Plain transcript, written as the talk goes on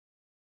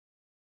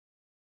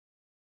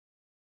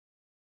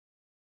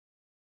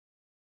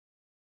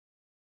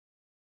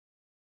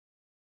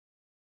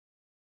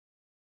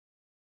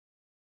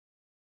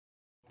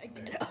I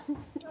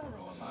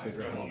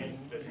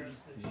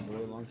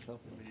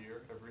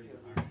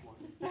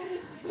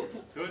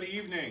Good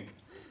evening.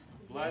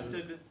 Blessed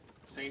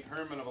St.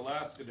 Herman of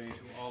Alaska Day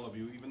to all of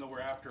you, even though we're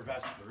after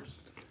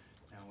Vespers.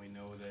 Now we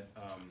know that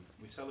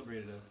we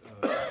celebrated,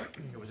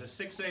 it was a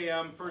 6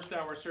 a.m. first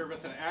hour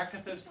service, an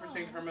akathist for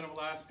St. Herman of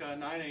Alaska,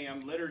 9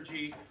 a.m.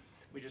 liturgy.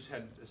 We just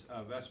had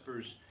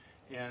Vespers.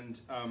 And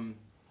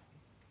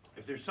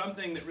if there's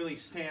something that really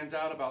stands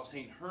out about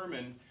St.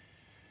 Herman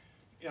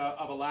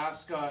of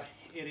Alaska,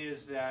 it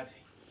is that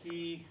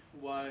he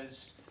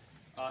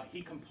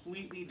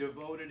completely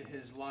devoted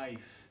his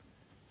life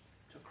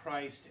to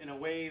Christ in a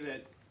way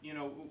that, you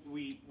know,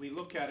 we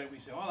look at it and we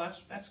say, oh,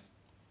 that's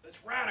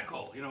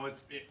radical. You know,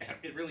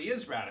 it really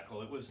is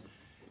radical. It was,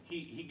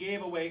 he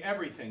gave away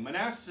everything.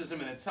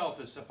 Monasticism in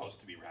itself is supposed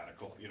to be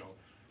radical. You know,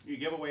 you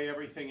give away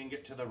everything and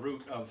get to the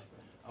root of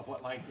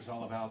what life is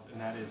all about,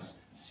 and that is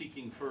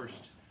seeking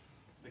first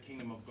the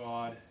kingdom of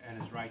God and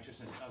His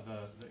righteousness, of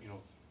the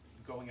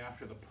going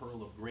after the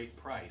pearl of great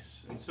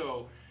price. And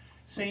so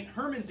St.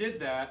 Herman did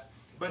that,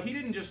 but he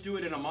didn't just do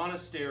it in a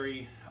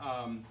monastery.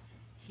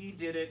 He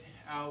did it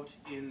out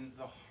in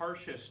the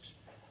harshest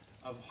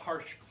of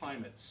harsh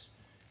climates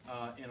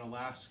in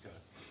Alaska.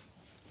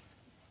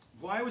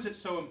 Why was it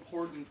so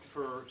important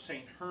for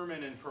St.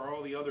 Herman and for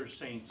all the other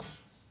saints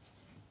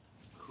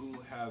who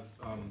have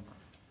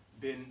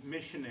been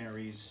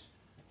missionaries?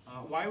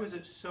 Why was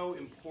it so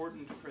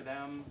important for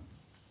them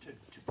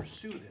to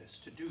pursue this,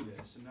 to do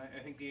this? And I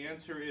think the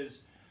answer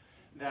is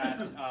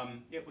that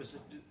it was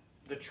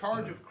the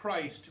charge of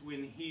Christ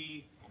when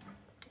He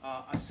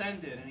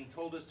ascended and He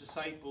told His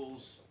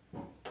disciples,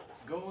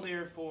 "Go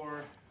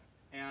therefore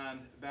and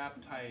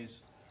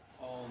baptize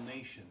all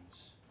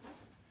nations.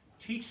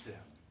 Teach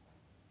them,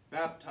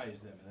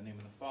 baptize them in the name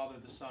of the Father,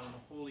 the Son, and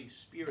the Holy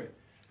Spirit."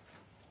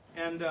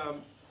 And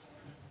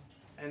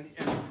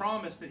the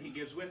promise that He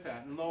gives with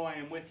that, "And lo, I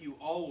am with you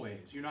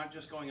always." You're not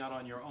just going out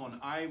on your own.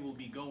 I will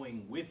be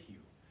going with you.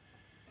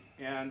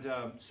 And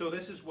so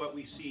this is what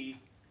we see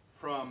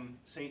from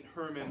St.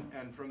 Herman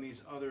and from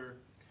these other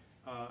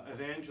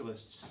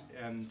evangelists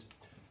and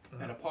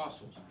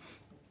apostles.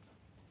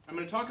 I'm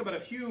going to talk about a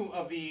few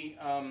of the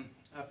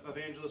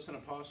evangelists and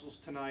apostles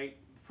tonight.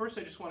 First,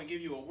 I just want to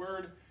give you a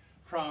word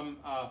from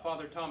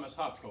Father Thomas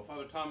Hopko.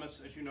 Father Thomas,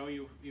 as you know,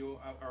 you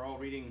are all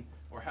reading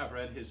or have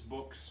read his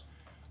books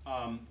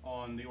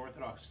on the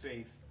Orthodox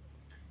faith.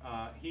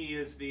 He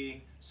is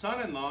the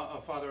son-in-law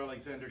of Father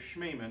Alexander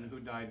Schmemann, who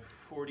died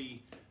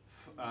 40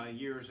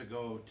 years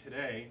ago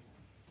today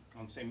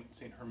on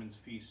St. Herman's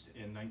feast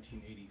in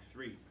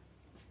 1983.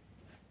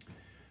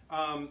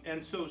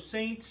 And so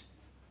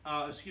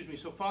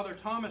so Father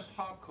Thomas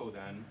Hopko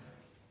then,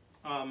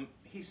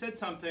 he said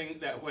something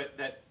that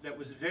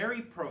was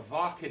very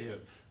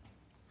provocative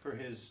for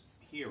his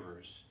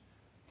hearers.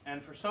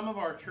 And for some of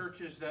our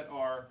churches that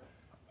are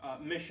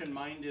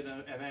mission-minded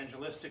and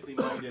evangelistically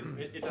minded,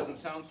 it doesn't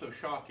sound so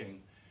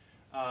shocking.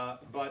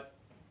 But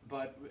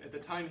at the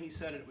time he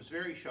said it, it was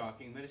very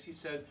shocking. That is, he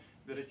said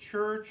that a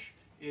church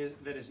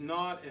that is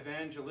not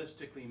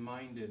evangelistically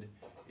minded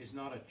is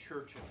not a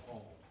church at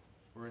all.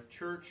 Or a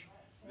church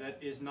that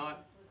is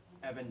not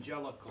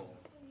evangelical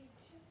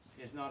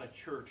is not a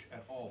church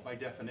at all, by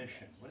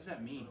definition. What does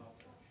that mean?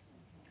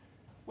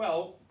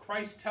 Well,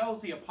 Christ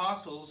tells the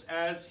apostles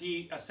as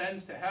He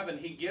ascends to heaven,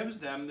 He gives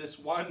them this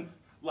one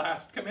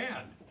last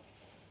command.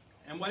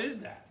 And what is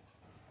that?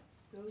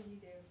 Go ye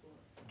therefore.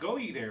 Go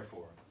ye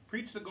therefore.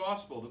 Preach the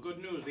gospel, the good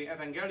news, the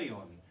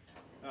evangelion,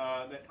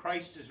 that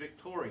Christ is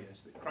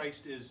victorious, that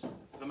Christ is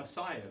the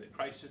Messiah, that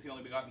Christ is the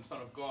only begotten Son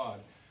of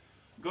God.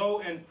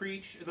 Go and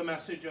preach the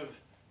message of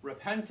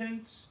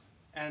repentance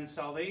and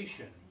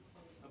salvation,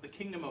 of the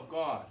kingdom of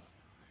God.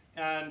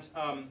 And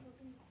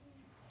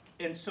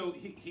so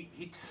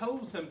he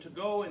tells them to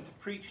go and to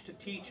preach, to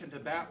teach, and to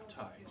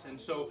baptize. And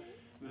so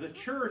the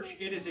church,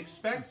 it is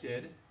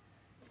expected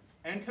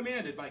and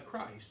commanded by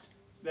Christ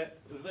that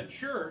the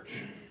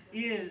church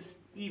is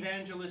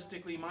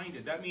evangelistically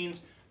minded. That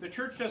means the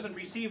church doesn't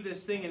receive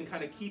this thing and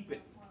kind of keep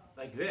it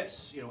like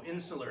this,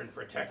 insular and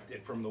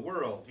protected from the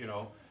world,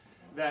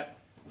 that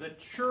the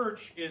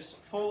church is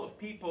full of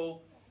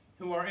people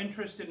who are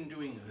interested in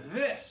doing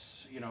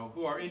this,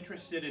 who are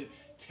interested in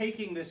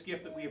taking this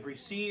gift that we have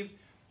received,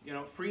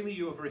 freely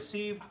you have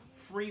received,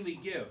 freely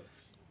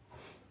give.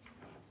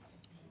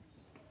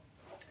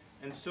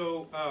 And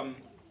so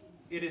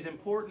it is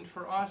important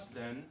for us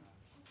then,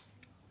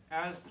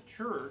 as the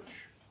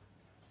church,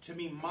 to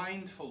be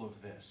mindful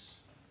of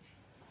this.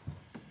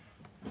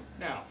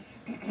 Now,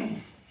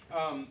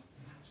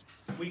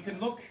 we can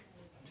look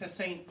to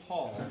St.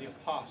 Paul, the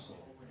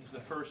apostle. He's the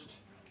first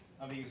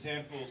of the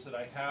examples that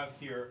I have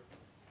here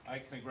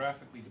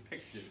iconographically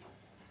depicted.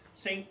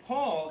 St.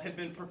 Paul had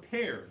been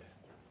prepared.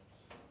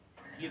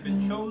 He had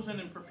been chosen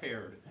and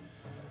prepared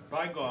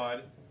by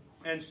God.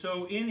 And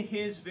so in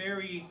his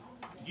very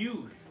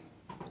youth,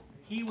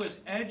 he was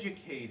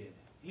educated.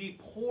 He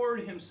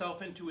poured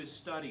himself into his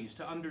studies,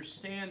 to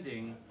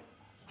understanding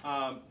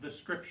the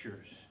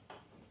Scriptures.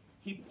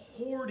 he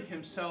poured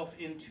himself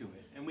into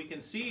it. And we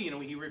can see,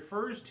 he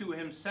refers to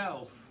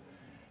himself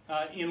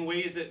in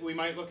ways that we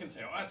might look and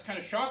say, oh, that's kind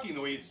of shocking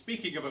the way he's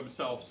speaking of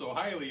himself so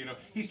highly.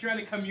 He's trying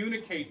to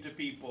communicate to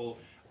people,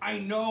 I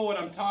know what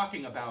I'm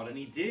talking about, and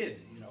he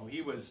did.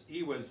 He was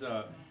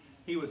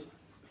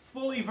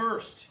fully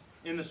versed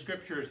in the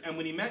scriptures, and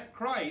when he met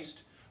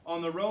Christ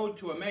on the road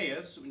to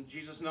Emmaus, when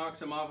Jesus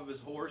knocks him off of his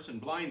horse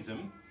and blinds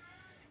him,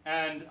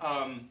 and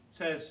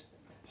says,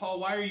 Paul,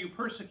 why are you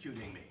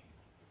persecuting me?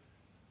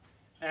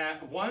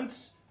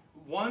 Once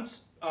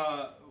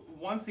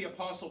the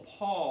Apostle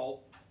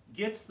Paul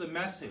gets the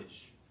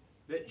message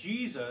that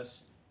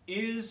Jesus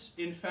is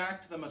in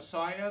fact the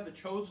Messiah, the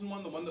chosen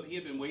one, the one that he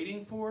had been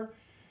waiting for,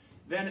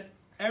 then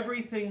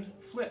everything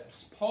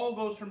flips. Paul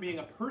goes from being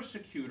a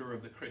persecutor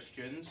of the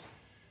Christians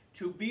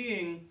to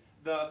being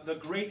the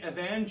great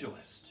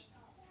evangelist.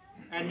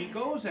 And he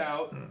goes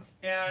out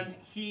and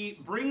he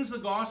brings the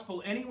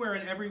gospel anywhere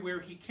and everywhere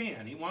he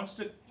can. He wants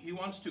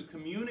to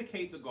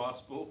communicate the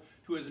gospel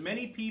to as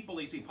many people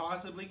as he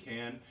possibly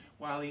can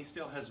while he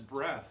still has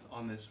breath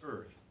on this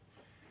earth.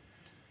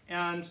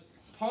 And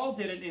Paul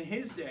did it in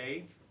his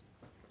day,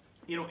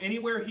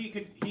 anywhere he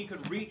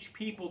could reach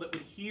people that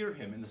would hear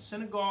him, in the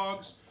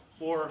synagogues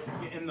or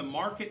in the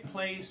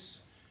marketplace,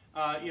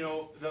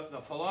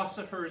 the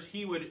philosophers.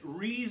 He would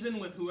reason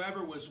with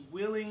whoever was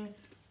willing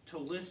to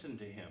listen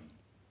to him.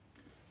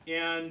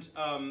 And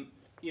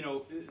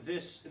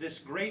this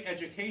great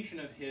education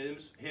of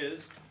his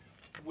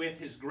with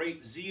his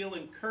great zeal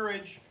and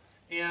courage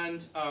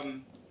and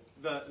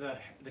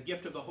the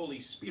gift of the Holy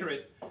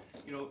Spirit,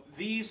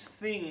 these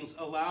things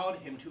allowed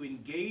him to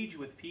engage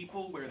with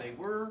people where they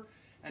were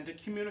and to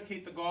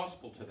communicate the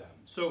gospel to them.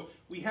 So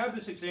we have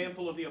this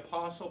example of the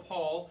Apostle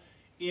Paul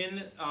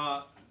in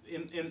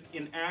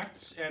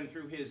Acts and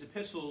through his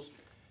epistles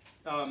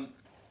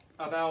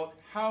about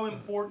how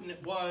important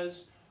it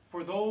was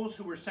for those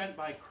who were sent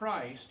by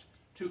Christ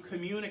to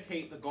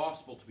communicate the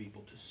gospel to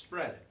people, to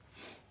spread it.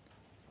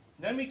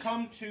 Then we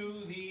come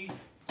to the,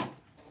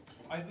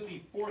 I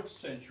believe, 4th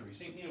century.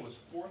 St. Nina was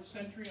 4th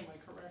century, am I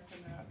correct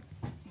in that?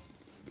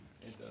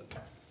 It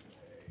doesn't say.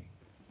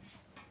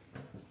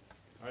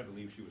 I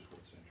believe she was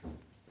 4th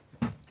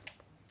century,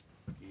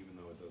 even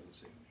though it doesn't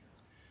say in here.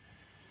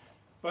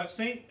 But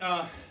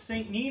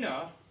St.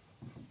 Nina,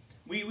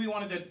 we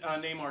wanted to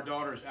name our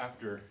daughters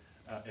after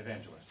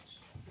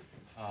evangelists.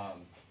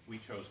 We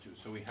chose to.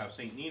 So we have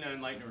St. Nina,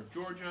 Enlightener of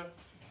Georgia.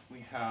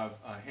 We have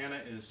Hannah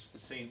is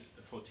St.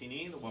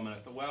 Fotini, the woman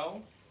at the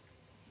well.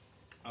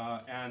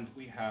 And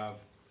we have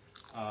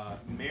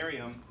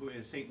Miriam, who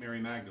is St. Mary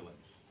Magdalene.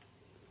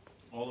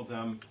 All of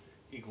them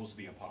equals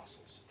the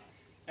apostles.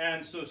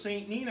 And so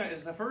St. Nina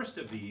is the first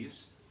of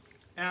these.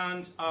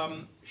 And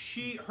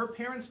her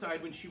parents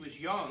died when she was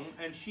young,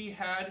 and she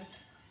had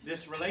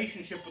this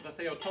relationship with the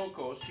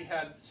Theotokos. She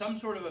had some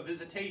sort of a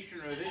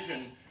visitation or a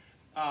vision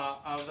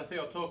of the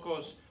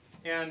Theotokos,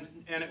 and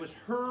it was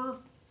her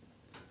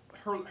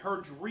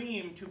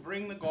dream to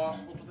bring the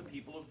gospel to the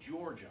people of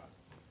Georgia.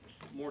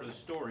 More to the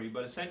story,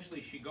 but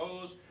essentially she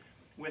goes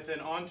with an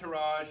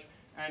entourage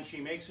and she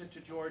makes it to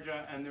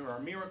Georgia, and there are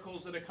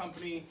miracles that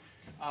accompany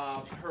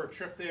her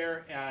trip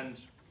there,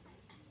 and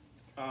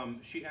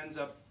she ends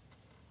up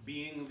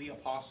being the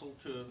apostle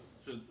to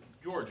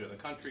Georgia, the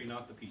country,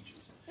 not the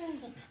peaches.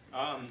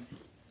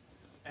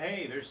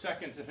 Hey, there's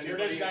seconds. If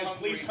anybody here it is, guys.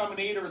 hungry, Please come and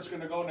eat, or it's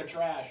going to go in the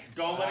trash.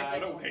 Don't let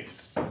it go to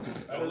waste.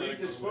 Better eat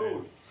this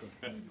food.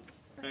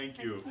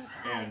 Thank you,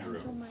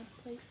 Andrew.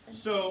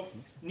 So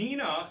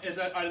Nina is,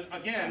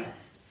 again,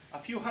 a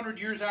few hundred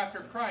years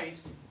after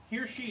Christ.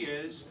 Here she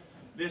is,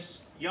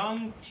 this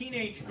young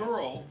teenage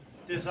girl,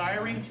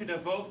 desiring to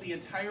devote the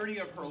entirety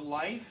of her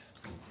life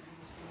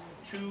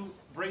to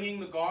bringing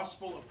the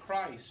gospel of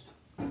Christ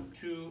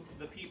to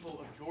the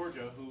people of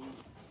Georgia who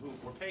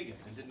were pagan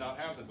and did not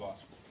have the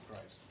gospel of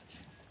Christ.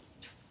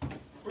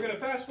 We're going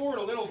to fast forward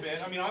a little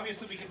bit. I mean,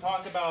 obviously we can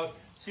talk about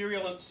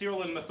Cyril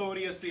and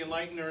Methodius, the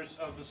enlighteners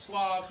of the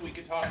Slavs. We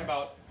could talk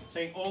about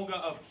St. Olga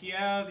of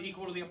Kiev,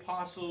 equal to the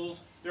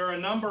apostles. There are a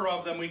number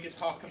of them we could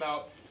talk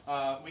about.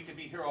 We could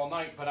be here all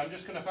night, but I'm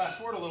just going to fast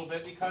forward a little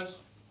bit because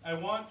I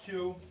want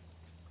to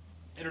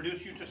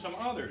introduce you to some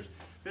others.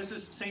 This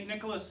is St.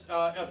 Nicholas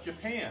of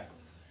Japan.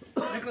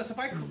 Nicholas, if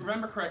I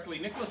remember correctly,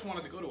 Nicholas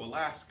wanted to go to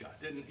Alaska,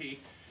 didn't he?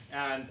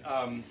 And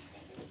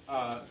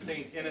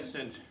St.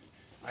 Innocent,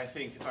 I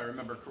think, if I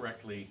remember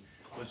correctly,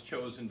 was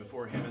chosen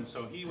before him, and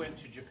so he went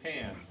to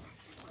Japan.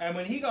 And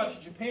when he got to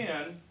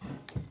Japan,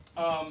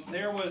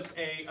 there was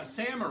a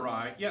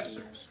samurai. Yes,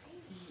 sir?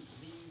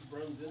 He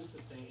runs into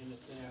St.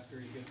 Innocent after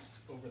he gets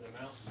over the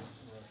mountain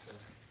in Russia.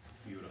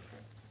 Beautiful.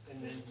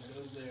 And then he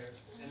goes there,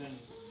 and then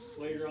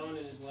later on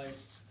in his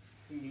life,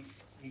 he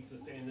meets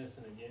with St.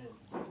 Innocent again.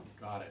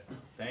 Got it.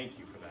 Thank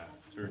you for that,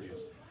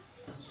 Sergius.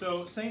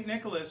 So St.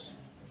 Nicholas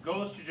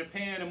goes to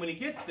Japan, and when he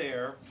gets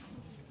there,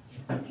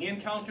 he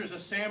encounters a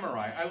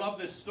samurai. I love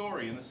this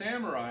story. And the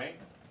samurai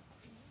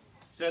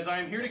says, I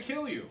am here to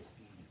kill you.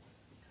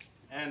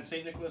 And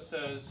St. Nicholas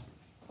says,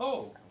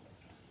 oh.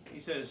 He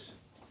says,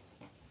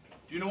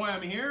 do you know why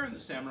I'm here? And the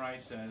samurai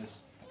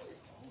says,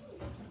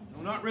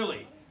 not really.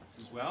 He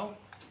says, well,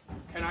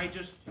 can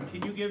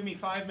you give me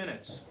 5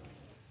 minutes?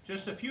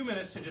 Just a few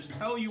minutes to just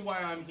tell you why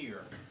I'm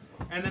here.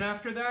 And then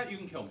after that, you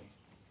can kill me.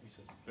 He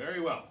says, very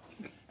well.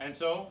 And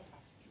so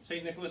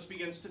St. Nicholas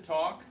begins to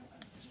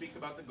speak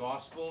about the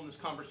gospel, and this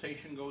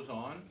conversation goes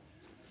on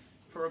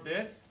for a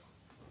bit.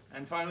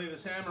 And finally the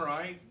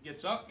samurai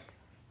gets up,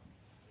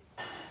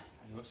 and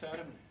he looks at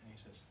him, and he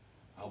says,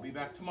 I'll be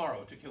back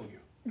tomorrow to kill you.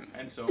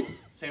 And so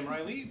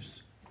samurai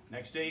leaves.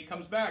 Next day he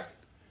comes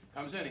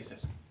in, he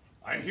says,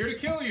 I'm here to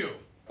kill you.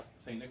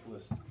 St.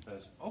 Nicholas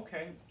says,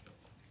 okay,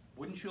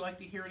 wouldn't you like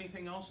to hear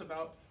anything else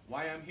about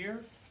why I'm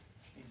here?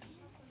 He says,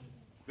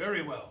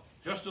 very well,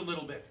 just a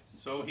little bit.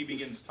 So he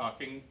begins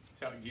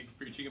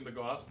preaching him the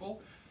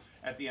gospel.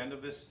 At the end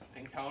of this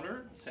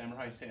encounter, the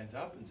samurai stands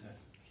up and says,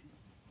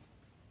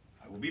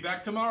 I will be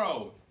back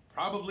tomorrow,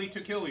 probably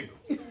to kill you.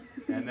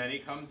 And then he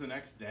comes the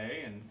next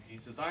day and he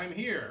says, I'm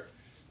here.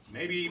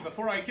 Maybe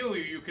before I kill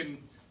you, you can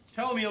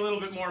tell me a little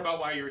bit more about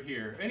why you're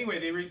here. Anyway,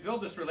 they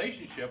rebuild this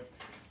relationship.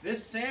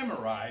 This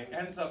samurai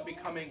ends up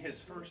becoming his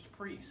first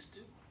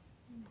priest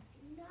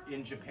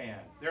in Japan.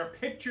 There are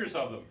pictures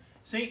of them.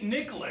 St.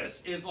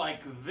 Nicholas is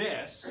like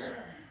this,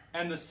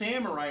 and the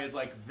samurai is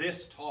like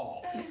this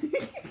tall.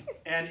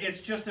 And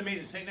it's just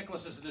amazing. St.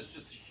 Nicholas is this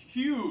just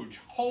huge,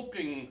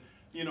 hulking,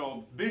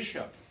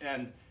 bishop,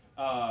 and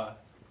the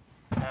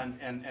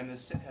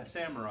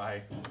samurai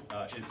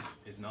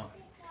is not.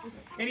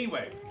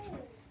 Anyway,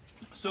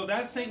 so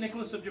that's St.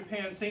 Nicholas of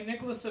Japan. St.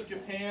 Nicholas of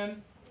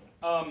Japan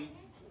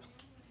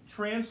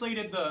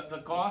translated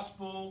the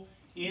gospel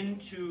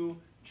into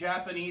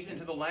Japanese,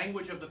 into the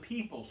language of the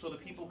people, so the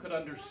people could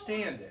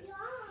understand it.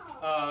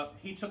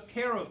 He took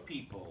care of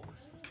people.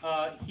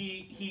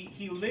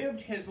 He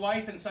lived his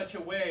life in such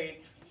a way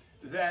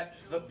that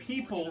the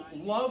people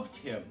loved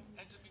him.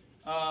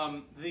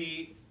 I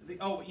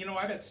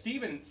bet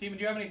Stephen, do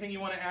you have anything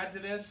you want to add to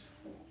this?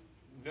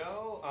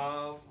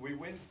 No, we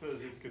went to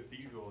his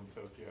cathedral in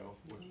Tokyo,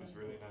 which was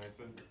really nice.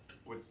 And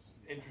what's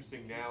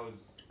interesting now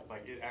is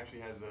it actually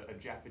has a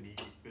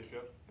Japanese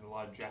bishop and a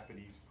lot of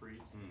Japanese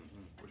priests,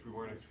 which we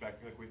weren't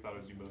expecting. We thought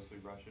it would be mostly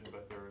Russian,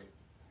 but there are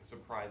a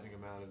surprising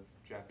amount of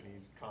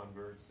Japanese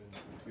converts and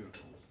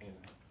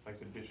like I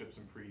said, bishops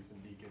and priests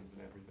and deacons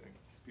and everything.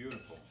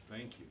 Beautiful,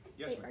 thank you.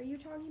 Yes, Wait, are you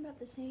talking about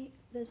the same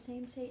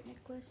Saint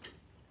Nicholas?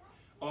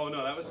 Oh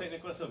no, that was St.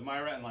 Nicholas of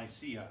Myra and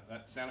Lycia.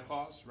 That's Santa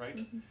Claus, right?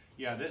 Mm-hmm.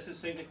 Yeah, this is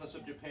St. Nicholas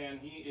of Japan.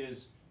 He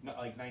is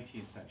like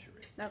 19th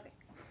century. Okay.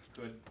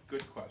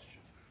 Good question.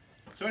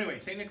 So anyway,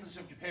 St. Nicholas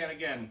of Japan,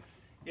 again,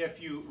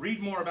 if you read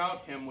more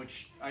about him,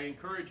 which I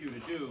encourage you to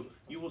do,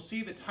 you will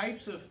see the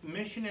types of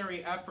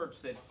missionary efforts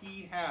that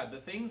he had, the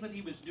things that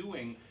he was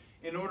doing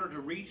in order to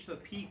reach the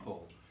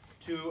people,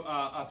 to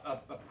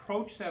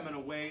approach them in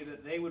a way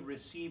that they would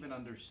receive and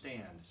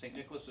understand. St.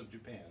 Nicholas of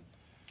Japan.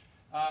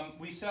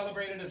 We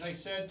celebrated, as I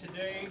said,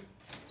 today,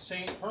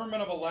 St.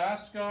 Herman of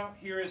Alaska.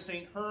 Here is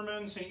St.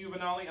 Herman, St.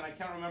 Juvenali, and I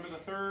can't remember the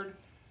third,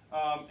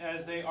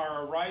 as they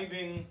are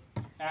arriving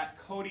at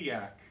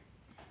Kodiak.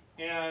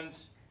 And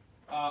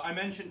I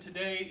mentioned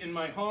today in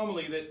my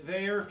homily that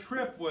their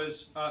trip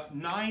was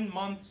 9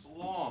 months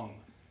long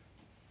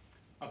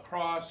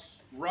across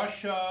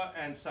Russia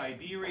and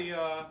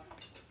Siberia,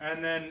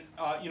 and then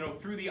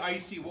through the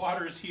icy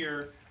waters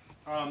here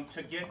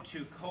to get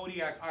to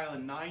Kodiak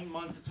Island. 9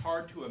 months, it's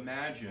hard to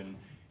imagine.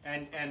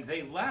 And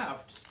they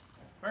left,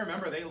 if I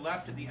remember, they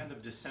left at the end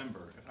of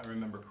December, if I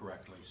remember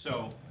correctly.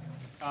 So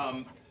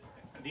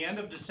the end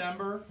of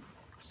December,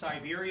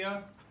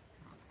 Siberia,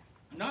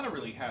 not a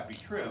really happy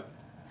trip.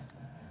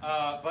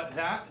 But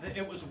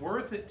it was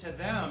worth it to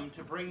them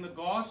to bring the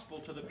gospel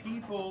to the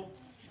people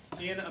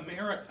in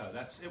America.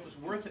 It was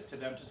worth it to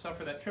them to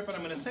suffer that trip. And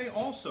I'm going to say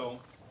also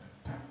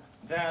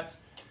that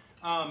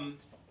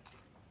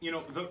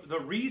the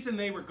reason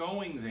they were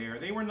going there,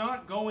 they were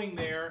not going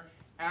there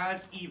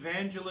as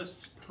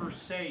evangelists per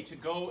se to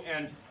go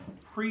and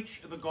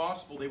preach the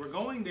gospel. They were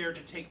going there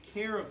to take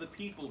care of the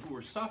people who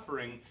were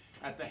suffering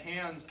at the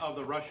hands of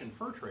the Russian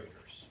fur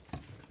traders.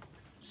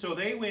 So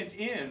they went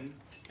in,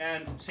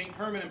 and St.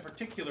 Herman in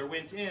particular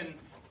went in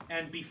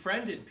and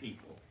befriended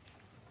people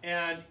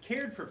and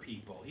cared for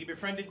people. He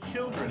befriended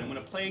children, and when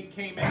a plague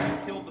came in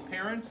and killed the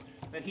parents,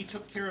 then he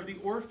took care of the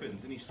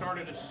orphans, and he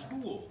started a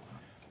school.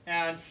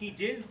 And he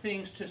did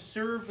things to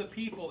serve the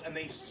people, and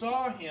they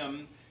saw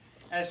him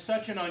as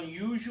such an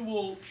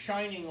unusual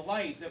shining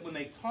light that when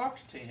they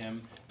talked to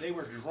him, they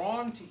were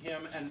drawn to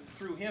him, and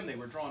through him they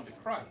were drawn to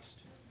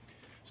Christ.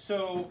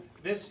 So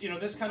this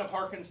kind of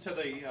harkens to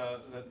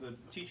the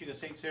teaching of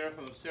Saint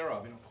Seraphim of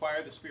Serov.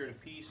 Acquire the spirit of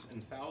peace,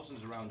 and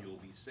thousands around you will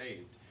be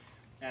saved.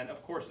 And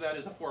of course, that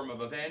is a form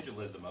of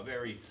evangelism. A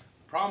very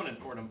prominent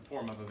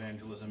form of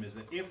evangelism is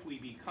that if we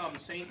become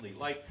saintly,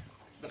 like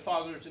the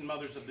fathers and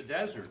mothers of the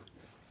desert,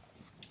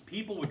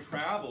 people would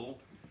travel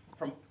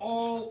from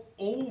all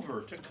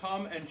over to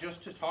come and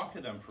just to talk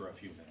to them for a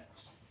few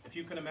minutes, if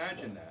you can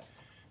imagine that,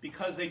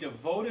 because they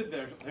devoted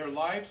their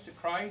lives to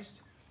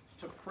Christ,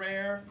 to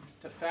prayer,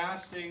 to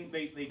fasting.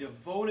 They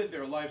devoted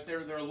their lives.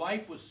 Their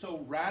life was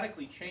so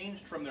radically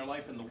changed from their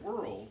life in the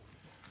world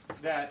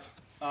that,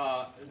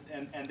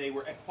 and they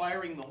were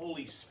acquiring the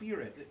Holy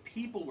Spirit, that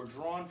people were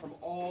drawn from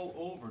all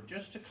over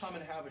just to come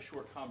and have a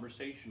short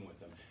conversation with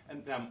them.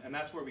 And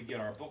that's where we get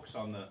our books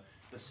on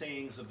the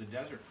sayings of the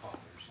Desert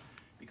Fathers,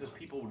 because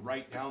people would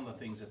write down the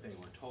things that they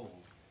were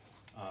told.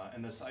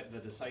 And the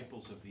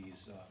disciples of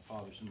these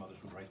fathers and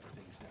mothers would write the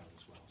things down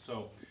as well.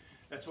 So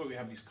that's why we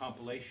have these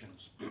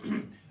compilations.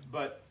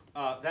 But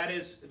that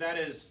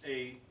is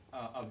a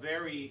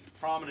very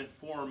prominent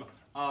form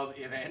of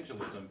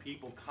evangelism,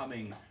 people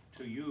coming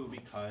to you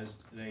because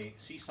they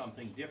see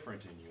something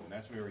different in you, and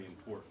that's very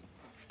important.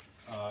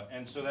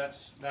 And so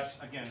that's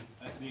again,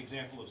 the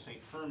example of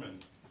St. Herman.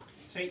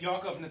 St.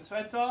 Yakov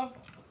Netsvetov,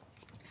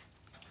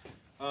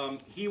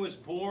 he was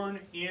born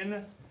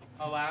in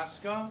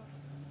Alaska.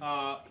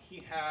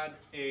 He had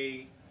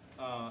a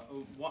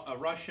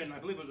Russian, I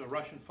believe it was a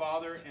Russian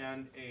father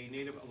and a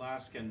native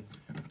Alaskan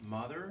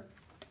mother.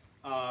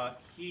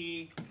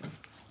 He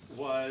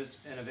was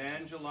an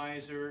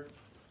evangelizer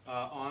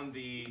on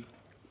the,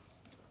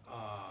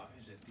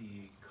 is it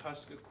the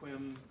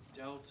Kuskokwim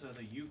Delta,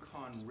 the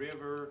Yukon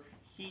River.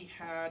 He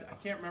had, I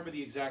can't remember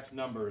the exact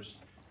numbers,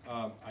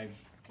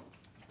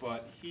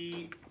 but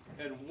he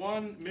had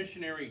one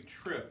missionary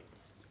trip.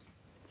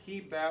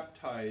 He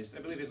baptized,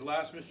 I believe his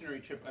last missionary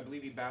trip, I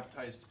believe he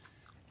baptized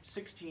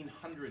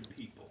 1,600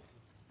 people.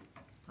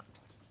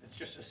 It's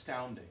just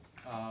astounding.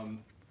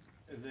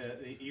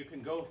 You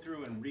can go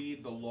through and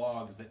read the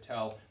logs that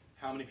tell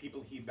how many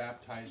people he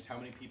baptized, how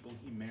many people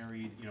he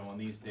married, on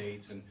these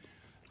dates, and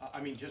I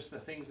mean, just the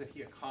things that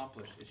he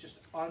accomplished. It's just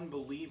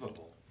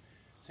unbelievable.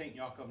 St.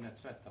 Yakov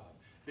Netsvetov.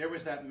 There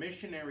was that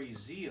missionary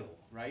zeal,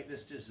 right?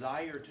 This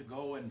desire to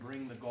go and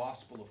bring the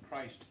gospel of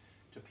Christ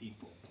to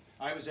people.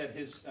 I was at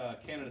his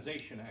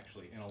canonization,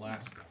 actually, in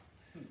Alaska.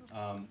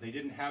 They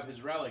didn't have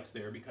his relics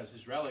there because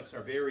his relics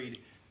are buried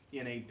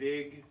in a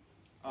big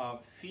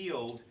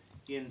field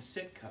in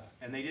Sitka,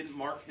 and they didn't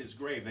mark his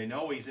grave. They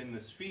know he's in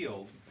this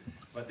field,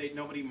 but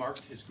nobody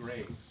marked his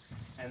grave.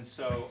 And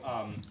so,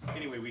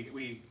 anyway,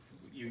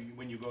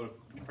 when you go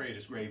to pray at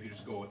his grave, you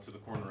just go to the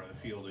corner of the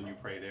field and you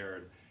pray there,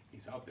 and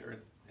he's out there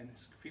in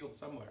this field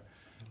somewhere.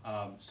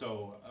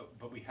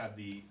 But we had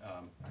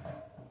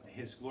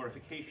his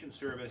glorification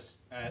service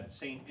at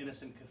St.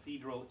 Innocent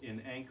Cathedral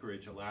in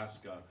Anchorage,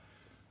 Alaska,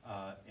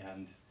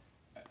 and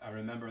I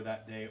remember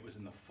that day. It was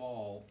in the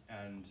fall,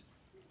 and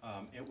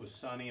it was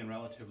sunny and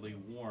relatively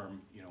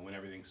warm, when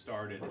everything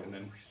started, and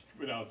then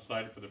we went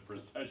outside for the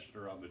procession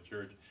around the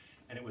church,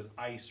 and it was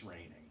ice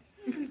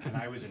raining, and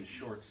I was in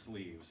short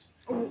sleeves.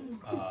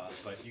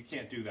 But you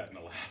can't do that in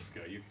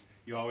Alaska.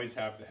 You always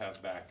have to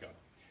have backup.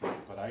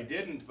 But I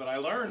didn't, but I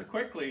learned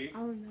quickly.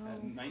 Oh, no.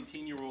 And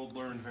 19-year-old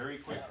learned very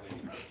quickly.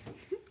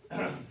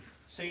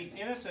 St.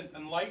 Innocent,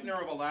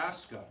 Enlightener of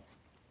Alaska.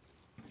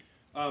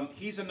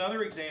 He's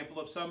another example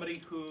of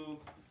somebody who,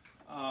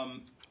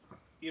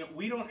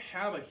 we don't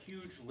have a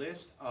huge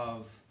list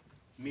of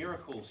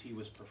miracles he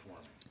was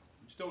performing.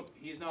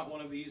 He's not one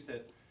of these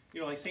that,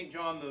 like St.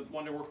 John, the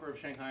wonder worker of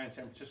Shanghai and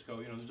San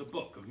Francisco, there's a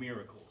book of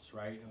miracles,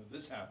 right?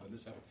 This happened,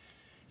 this happened.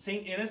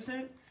 St.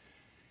 Innocent,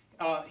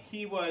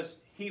 he was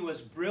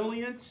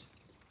brilliant.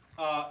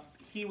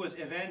 He was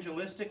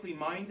evangelistically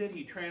minded.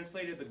 He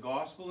translated the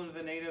gospel into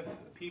the native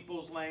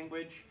people's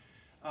language.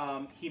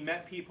 He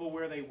met people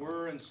where they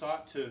were and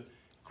sought to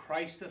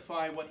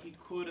Christify what he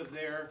could of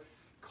their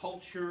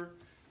culture.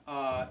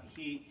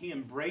 He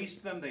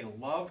embraced them. They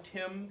loved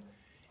him,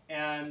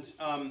 and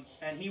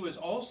he was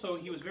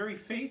very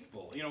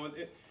faithful.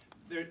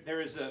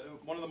 There is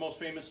one of the most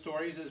famous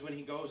stories is when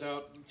he goes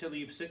out to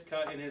leave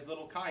Sitka in his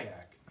little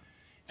kayak.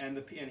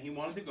 And he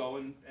wanted to go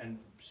and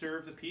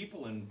serve the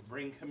people and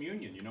bring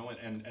communion,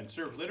 and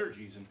serve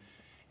liturgies.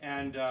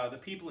 And the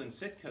people in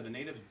Sitka, the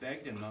natives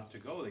begged him not to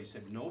go. They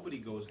said, nobody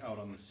goes out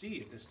on the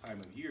sea at this time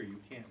of year. You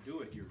can't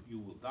do it. You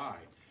will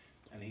die.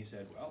 And he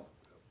said, well,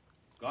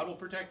 God will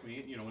protect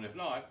me, and if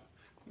not,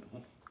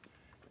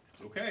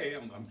 it's okay.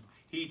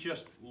 He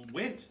just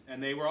went,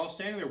 and they were all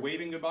standing there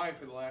waving goodbye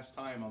for the last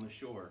time on the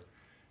shore.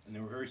 And they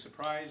were very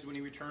surprised when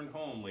he returned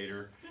home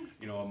later,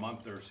 a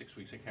month or 6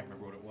 weeks, I can't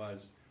remember what it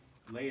was,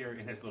 later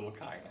in his little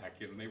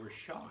kayak, and they were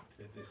shocked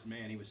that this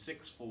man, he was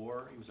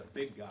 6'4", he was a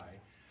big guy.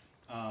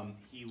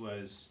 He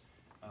was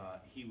a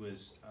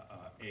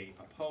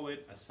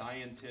poet, a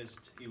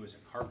scientist, he was a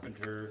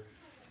carpenter.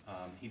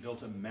 He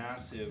built a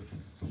massive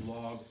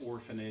log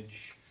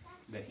orphanage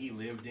that he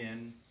lived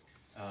in,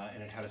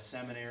 and it had a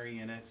seminary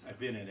in it. I've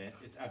been in it.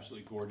 It's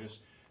absolutely gorgeous.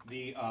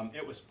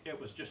 It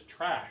was just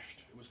trashed.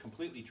 It was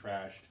completely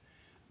trashed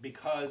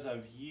because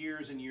of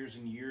years and years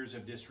and years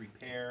of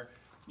disrepair.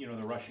 The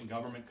Russian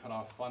government cut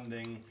off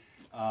funding.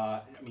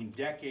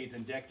 Decades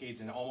and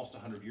decades, and almost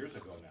 100 years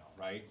ago now,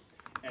 right?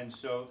 And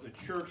so the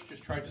church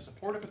just tried to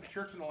support it, but the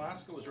church in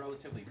Alaska was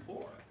relatively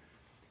poor.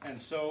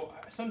 And so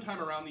sometime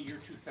around the year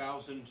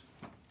 2000,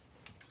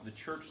 the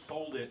church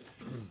sold it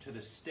to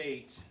the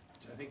state,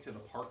 I think to the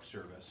Park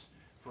Service,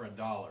 for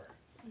 $1.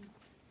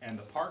 And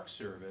the Park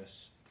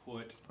Service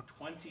put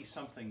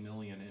 20-something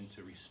million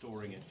into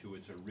restoring it to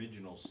its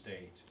original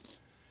state.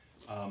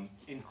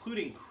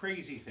 including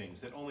crazy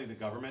things that only the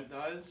government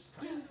does.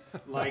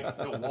 Like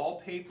the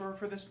wallpaper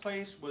for this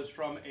place was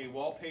from a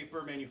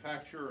wallpaper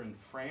manufacturer in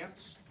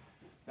France.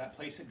 That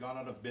place had gone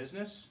out of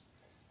business,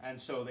 and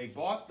so they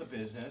bought the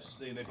business,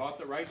 they bought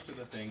the rights to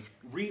the thing,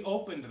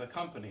 reopened the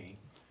company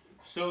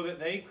so that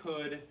they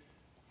could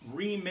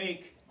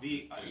remake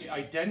the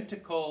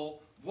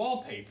identical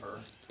wallpaper.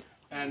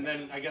 And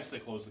then I guess they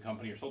closed the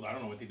company or sold it. I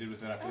don't know what they did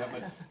with it after that,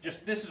 but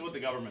just this is what the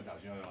government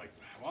does. You know, they're like,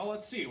 well,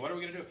 let's see, what are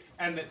we going to do?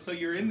 And that, so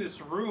you're in this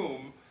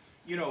room,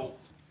 you know,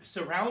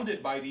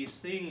 surrounded by these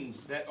things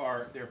that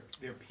are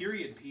they're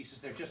period pieces.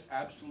 They're just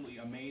absolutely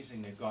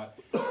amazing. They've got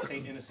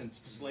Saint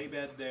Innocent's sleigh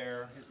bed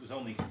there. It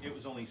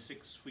was only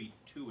 6 feet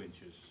 2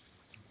 inches.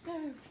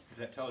 If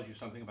that tells you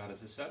something about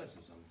his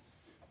asceticism.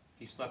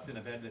 He slept in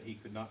a bed that he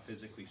could not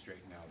physically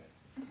straighten out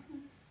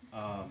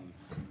in.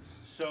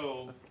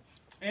 So.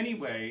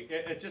 Anyway,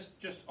 it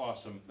just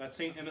awesome. That's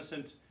Saint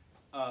Innocent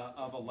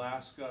of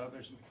Alaska.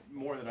 There's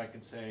more that I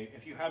could say.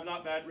 If you have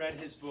not read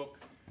his book,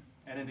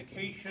 An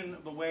Indication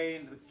of the Way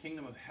into the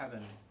Kingdom of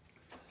Heaven,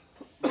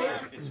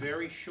 it's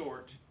very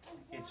short,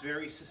 it's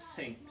very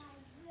succinct,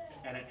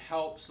 and it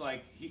helps.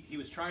 Like he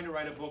was trying to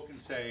write a book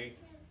and say,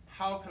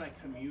 how can I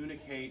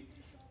communicate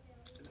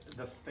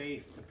the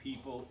faith to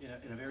people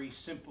in a very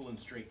simple and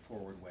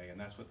straightforward way? And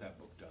that's what that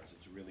book does.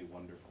 It's a really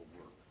wonderful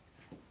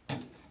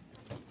work.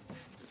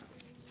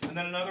 And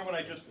then another one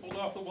I just pulled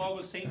off the wall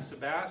was Saint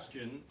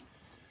Sebastian.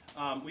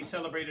 We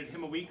celebrated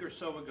him a week or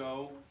so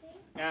ago.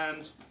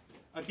 And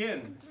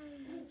again,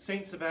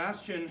 Saint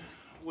Sebastian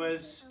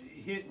was,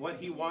 what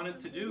he wanted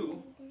to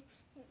do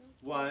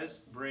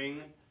was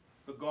bring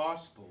the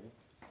gospel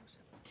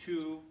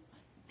to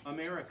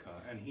America.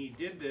 And he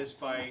did this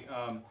by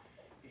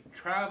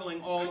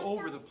traveling all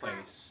over the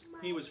place.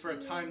 He was for a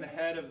time the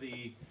head of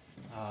the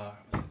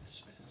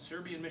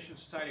Serbian Mission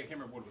Society. I can't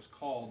remember what it was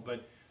called,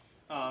 but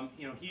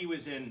you know, he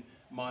was in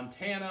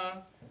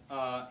Montana,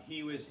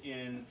 he was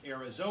in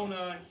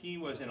Arizona, he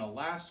was in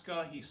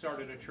Alaska. He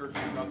started a church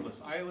in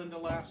Douglas Island,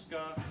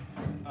 Alaska.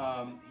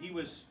 He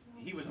was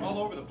all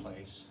over the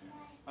place,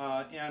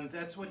 and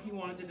that's what he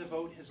wanted to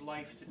devote his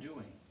life to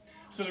doing.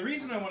 So the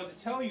reason I wanted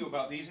to tell you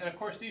about these, and of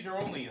course these are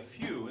only a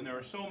few, and there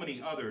are so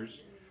many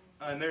others,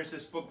 and there's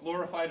this book,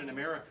 Glorified in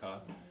America,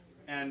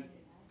 and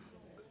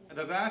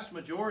the vast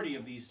majority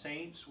of these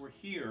saints were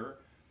here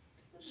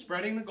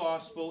spreading the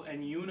gospel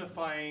and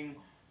unifying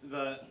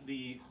the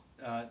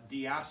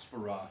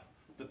diaspora,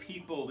 the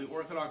people, the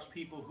Orthodox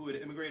people who had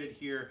immigrated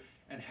here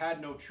and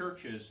had no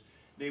churches.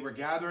 They were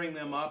gathering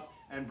them up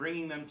and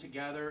bringing them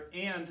together,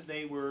 and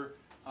they were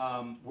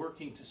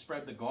working to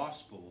spread the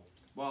gospel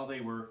while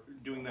they were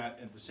doing that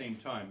at the same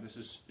time.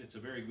 It's a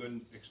very good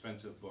and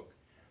expensive book,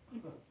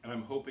 and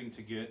I'm hoping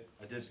to get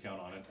a discount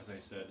on it, as I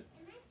said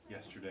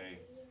yesterday.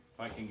 If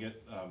I can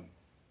get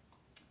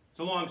it's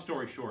a long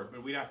story short,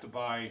 but we'd have to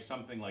buy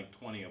something like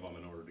 20 of them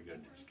in order to get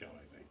a discount,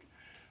 I think.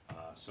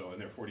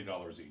 And they're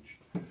 $40 each.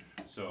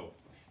 So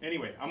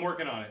anyway, I'm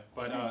working on it,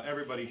 but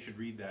everybody should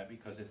read that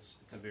because it's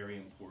a very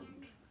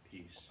important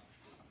piece.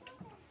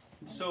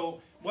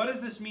 So what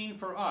does this mean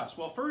for us?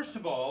 Well, first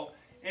of all,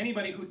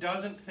 anybody who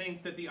doesn't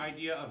think that the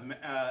idea of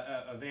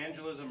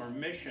evangelism or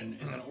mission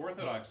is an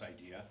Orthodox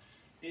idea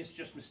is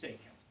just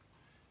mistaken.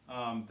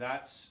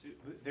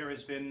 There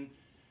has been,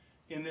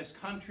 in this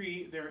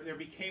country, there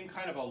became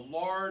kind of a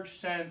large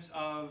sense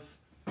of,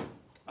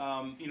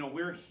 you know,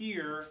 we're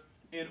here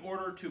in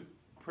order to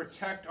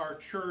protect our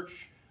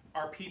church.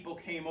 Our people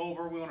came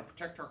over. We want to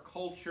protect our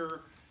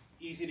culture.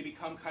 Easy to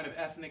become kind of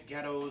ethnic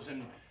ghettos,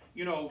 and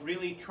you know,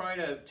 really try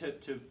to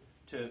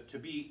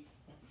be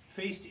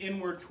faced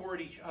inward toward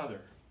each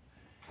other.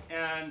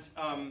 And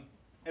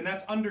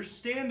that's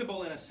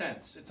understandable in a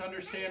sense. It's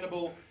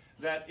understandable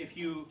that if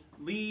you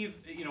leave,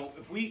 you know,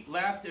 if we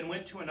left and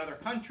went to another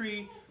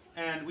country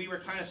and we were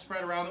kind of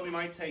spread around, that we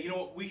might say, you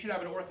know, we should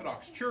have an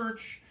Orthodox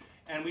church,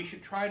 and we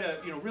should try to,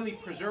 you know, really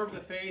preserve the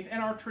faith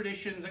and our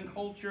traditions and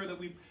culture that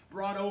we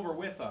brought over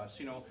with us,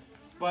 you know.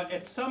 But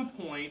at some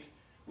point,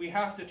 we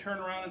have to turn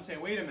around and say,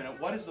 wait a minute,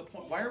 what is the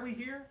point? Why are we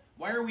here?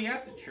 Why are we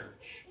at the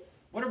church?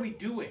 What are we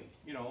doing?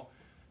 You know,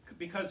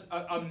 because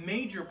a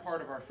major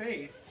part of our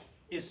faith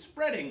is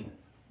spreading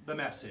the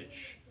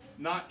message,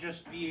 not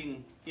just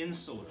being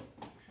insular.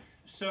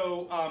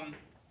 So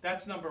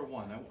that's number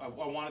one. I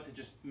wanted to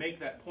just make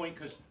that point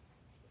because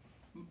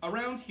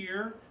around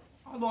here,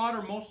 a lot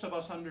or most of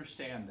us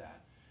understand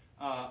that.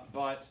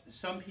 But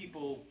some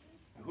people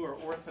who are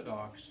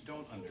Orthodox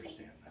don't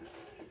understand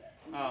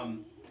that.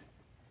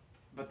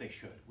 But they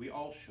should. We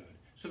all should.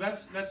 So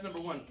that's number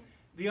one.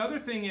 The other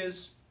thing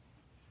is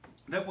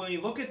that when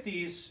you look at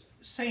these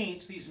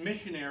saints, these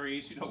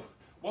missionaries, you know,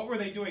 what were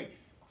they doing?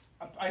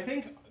 I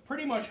think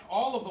pretty much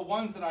all of the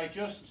ones that I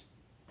just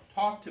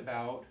talked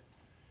about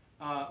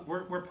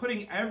were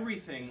putting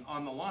everything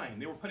on the line.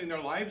 They were putting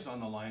their lives on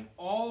the line,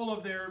 all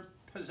of their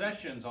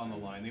possessions on the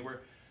line. They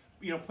were,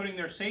 you know, putting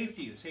their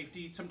safety, the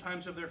safety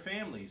sometimes of their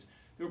families.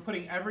 They were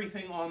putting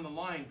everything on the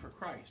line for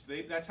Christ.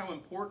 That's how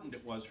important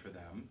it was for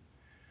them.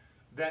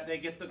 that they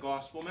get the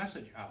gospel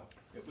message out.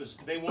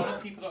 They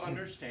wanted people to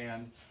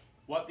understand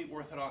what the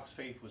Orthodox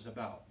faith was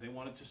about. They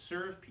wanted to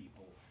serve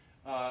people.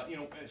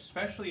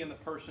 Especially in the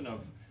person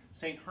of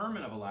St.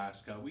 Herman of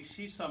Alaska, we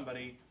see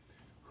somebody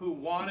who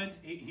wanted,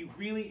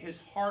 his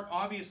heart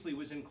obviously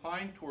was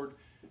inclined toward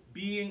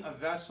being a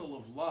vessel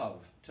of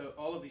love to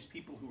all of these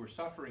people who were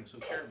suffering so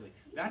terribly.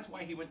 That's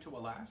why he went to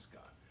Alaska.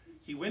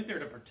 He went there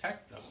to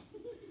protect them,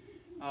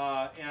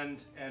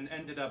 and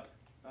ended up,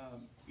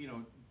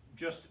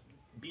 just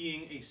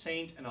being a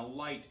saint and a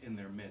light in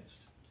their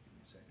midst.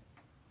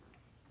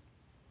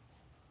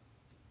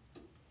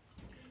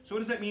 So what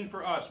does that mean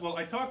for us? Well,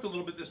 I talked a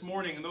little bit this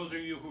morning, and those of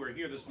you who are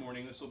here this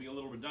morning, this will be a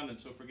little redundant,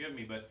 so forgive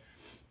me, but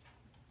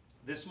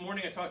this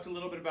morning I talked a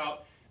little bit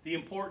about the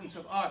importance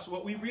of us,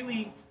 what we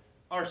really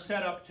are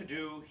set up to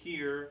do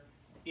here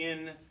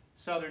in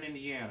southern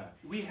Indiana.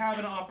 We have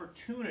an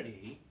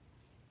opportunity.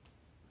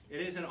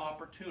 It is an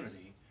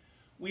opportunity.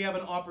 We have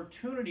an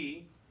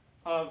opportunity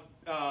of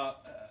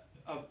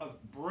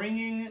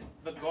bringing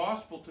the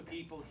gospel to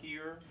people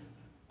here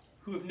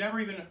who have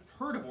never even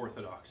heard of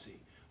Orthodoxy.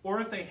 Or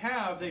if they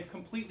have, they've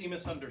completely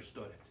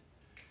misunderstood it.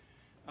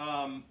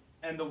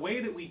 And the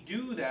way that we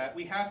do that,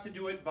 we have to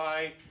do it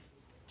by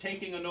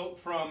taking a note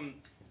from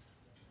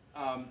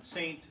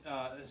Saint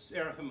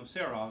Seraphim of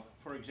Sarov,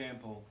 for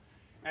example,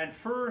 and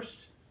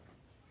first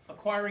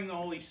acquiring the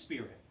Holy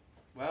Spirit.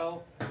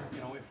 Well,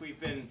 if we've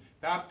been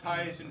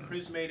baptized and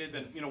chrismated,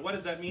 then, what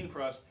does that mean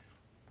for us?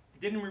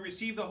 Didn't we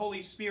receive the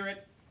Holy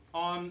Spirit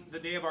on the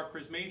day of our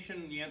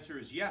chrismation? The answer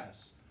is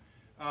yes.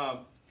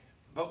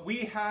 But we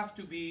have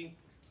to be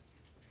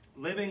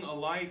living a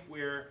life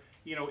where,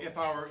 if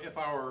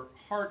our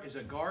heart is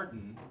a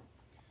garden,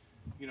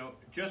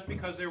 just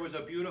because there was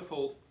a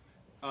beautiful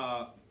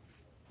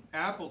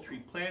apple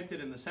tree planted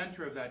in the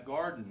center of that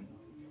garden,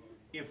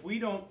 if we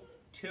don't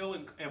till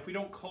and if we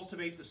don't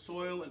cultivate the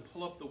soil and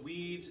pull up the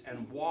weeds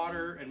and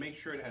water and make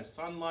sure it has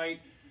sunlight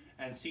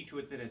and see to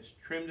it that it's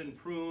trimmed and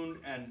pruned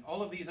and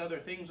all of these other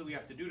things that we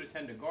have to do to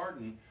tend a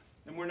garden,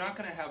 then we're not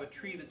going to have a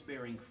tree that's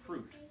bearing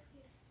fruit.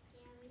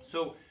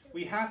 So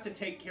we have to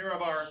take care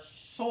of our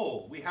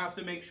soul. We have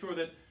to make sure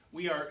that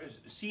we are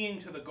seeing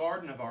to the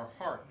garden of our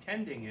heart,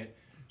 tending it,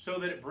 so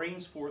that it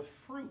brings forth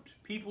fruit.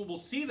 People will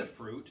see the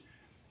fruit,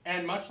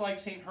 and much like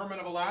St. Herman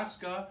of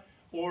Alaska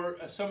or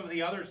some of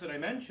the others that I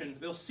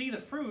mentioned, they'll see the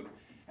fruit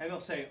and they'll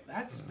say,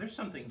 there's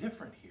something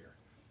different here,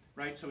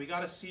 right? So we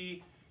got to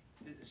see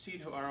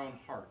to our own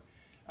heart.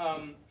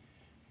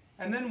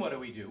 And then what do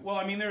we do? Well,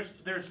 I mean,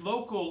 there's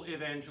local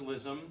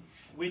evangelism,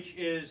 which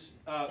is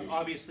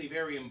obviously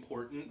very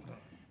important.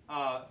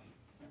 I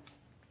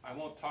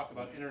won't talk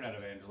about internet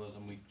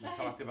evangelism. We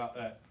talked about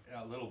that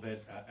a little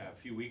bit a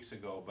few weeks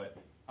ago, but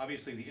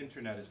obviously the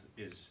internet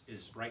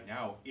is right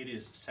now, it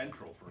is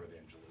central for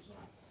evangelism.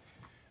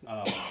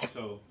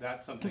 So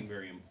that's something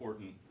very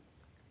important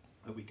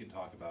that we can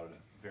talk about in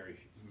a very,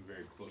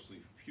 very closely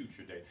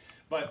future date.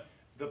 But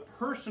the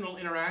personal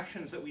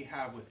interactions that we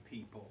have with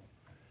people.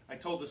 I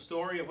told the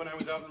story of when I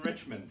was out in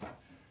Richmond,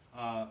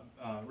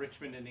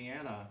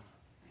 Indiana,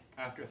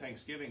 after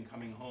Thanksgiving,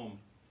 coming home,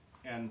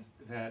 and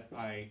that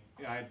I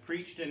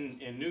preached in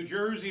New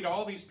Jersey to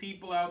all these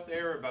people out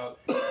there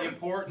about the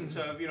importance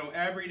of,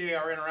 every day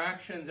our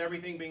interactions,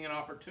 everything being an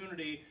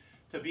opportunity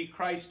to be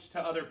Christ to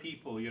other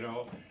people,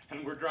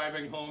 And we're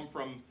driving home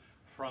from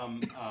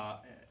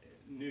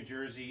New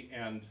Jersey,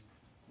 and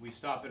we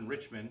stop in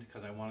Richmond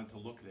because I wanted to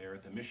look there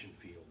at the mission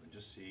field and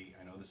just see.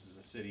 I know this is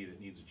a city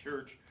that needs a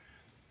church,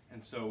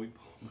 and so we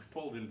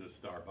pulled into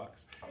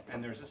Starbucks,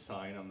 and there's a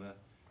sign on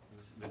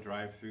the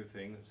drive-through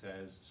thing that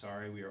says,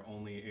 "Sorry, we are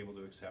only able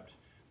to accept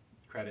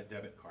credit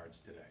debit cards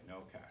today,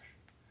 no cash."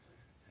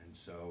 And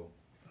so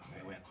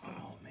I went,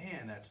 "Oh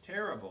man, that's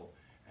terrible."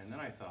 And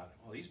then I thought,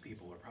 well, these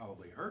people are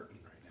probably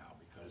hurting right now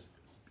because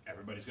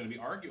everybody's going to be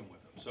arguing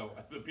with them. So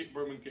the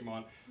woman came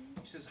on.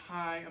 She says,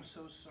 "Hi, I'm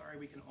so sorry.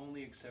 We can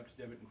only accept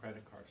debit and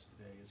credit cards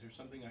today. Is there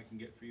something I can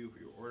get for you for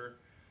your order?"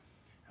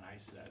 And I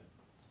said,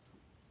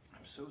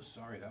 "I'm so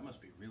sorry. That must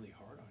be really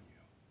hard on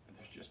you." And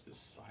there's just this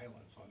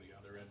silence on the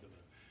other end of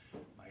the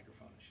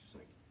microphone. And she's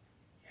like,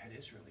 "Yeah, it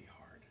is really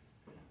hard."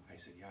 I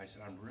said, "Yeah." I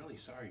said, "I'm really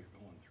sorry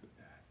you're going through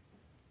that."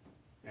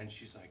 And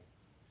she's like,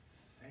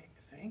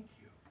 Thank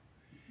you."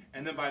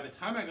 And then by the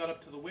time I got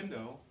up to the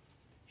window,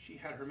 she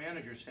had her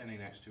manager standing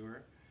next to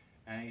her,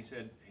 and he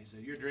said,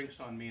 "Your drink's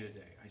on me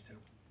today." I said,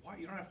 "Why?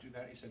 You don't have to do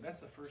that." He said, "That's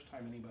the first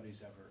time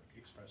anybody's ever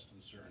expressed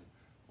concern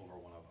over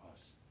one of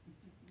us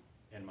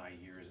in my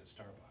years at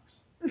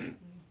Starbucks."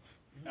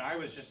 And I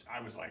was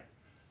like,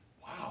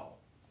 wow,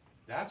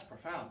 that's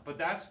profound.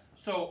 But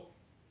so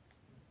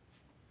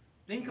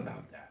think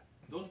about that.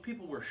 Those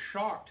people were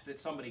shocked that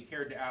somebody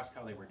cared to ask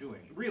how they were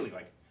doing. Really,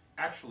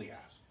 actually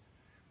ask.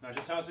 Not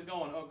just, "How's it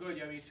going?" "Oh, good,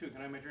 yeah, me too. Can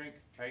I have my drink?"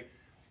 Right?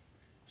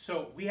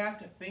 So we have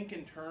to think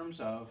in terms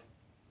of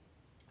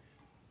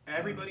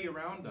everybody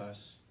around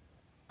us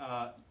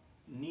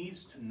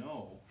needs to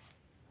know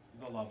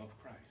the love of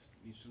Christ,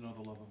 needs to know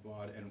the love of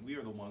God, and we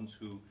are the ones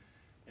who,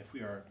 if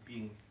we are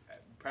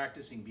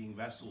practicing being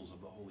vessels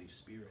of the Holy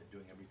Spirit,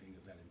 doing everything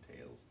that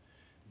entails,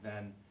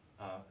 then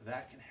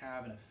that can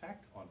have an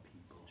effect on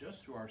people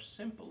just through our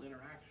simple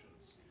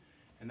interactions.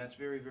 And that's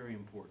very, very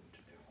important to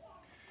do.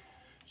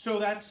 So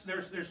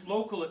there's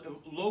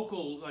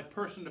local like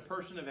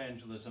person-to-person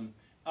evangelism.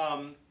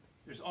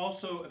 There's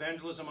also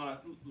evangelism on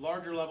a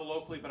larger level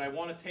locally, but I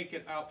want to take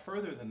it out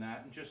further than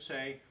that and just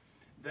say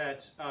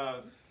that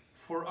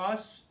for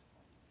us,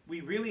 we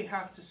really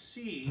have to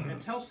see,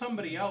 until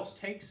somebody else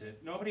takes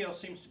it, nobody else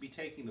seems to be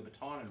taking the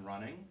baton and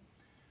running,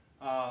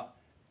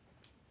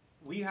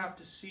 we have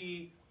to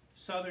see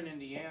southern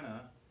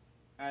Indiana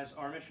as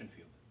our mission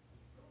field.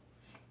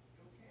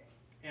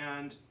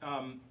 And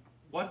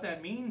what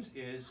that means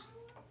is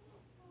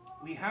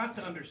we have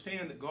to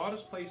understand that God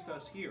has placed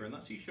us here,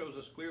 unless He shows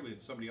us clearly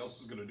that somebody else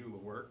is going to do the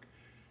work,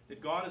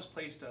 that God has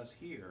placed us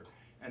here,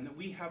 and that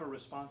we have a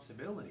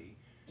responsibility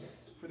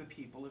for the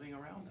people living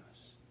around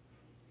us.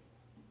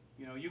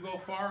 You know, you go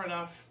far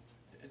enough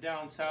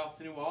down south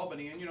to New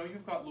Albany, and you know,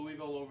 you've got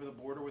Louisville over the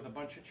border with a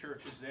bunch of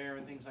churches there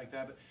and things like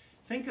that, but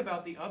think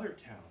about the other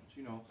towns.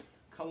 You know,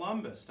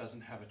 Columbus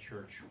doesn't have a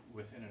church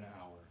within an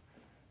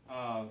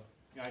hour.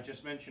 I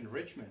just mentioned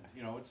Richmond.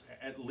 You know, it's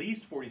at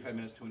least 45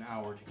 minutes to an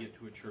hour to get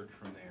to a church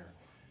from there.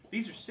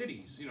 These are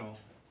cities, you know,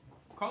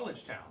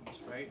 college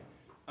towns, right?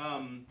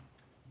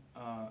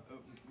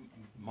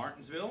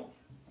 Martinsville,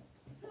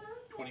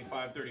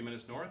 25, 30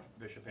 minutes north.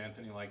 Bishop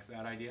Anthony likes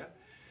that idea.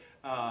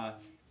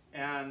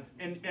 And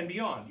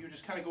beyond. You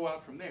just kind of go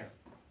out from there.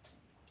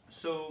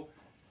 So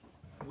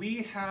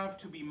we have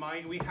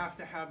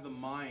to have the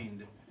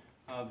mind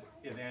of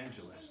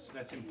evangelists.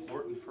 That's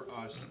important for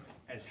us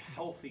as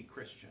healthy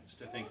Christians,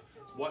 to think,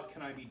 what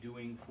can I be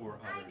doing for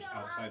others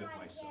outside of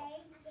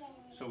myself?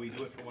 So we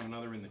do it for one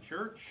another in the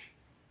church.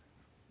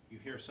 You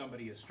hear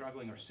somebody is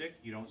struggling or sick,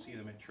 you don't see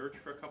them at church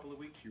for a couple of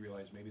weeks, you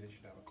realize maybe they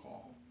should have a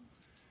call.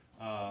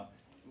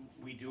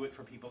 We do it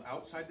for people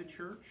outside the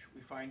church. We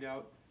find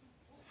out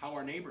how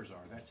our neighbors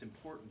are. That's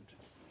important.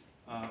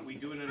 We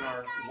do it in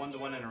our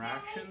one-to-one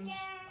interactions.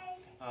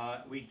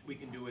 We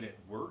can do it at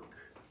work.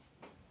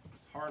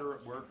 It's harder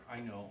at work, I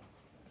know,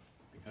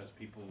 because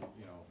people,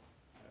 you know,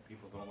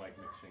 people don't like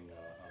mixing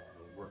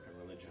work and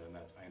religion, and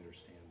I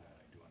understand that.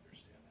 I do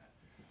understand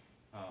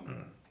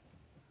that.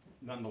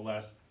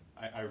 Nonetheless,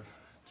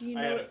 Do you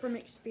know it from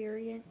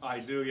experience? I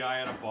do. Yeah, I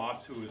had a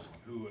boss who is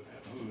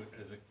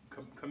a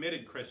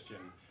committed Christian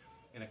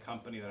in a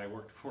company that I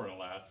worked for in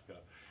Alaska,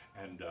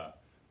 and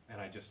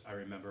I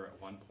remember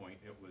at one point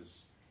it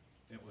was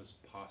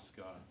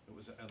Pascha. It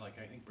was like,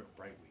 I think,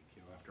 Bright Week,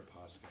 you know, after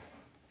Pascha,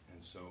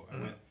 and so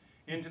I went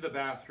into the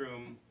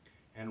bathroom,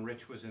 and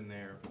Rich was in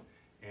there,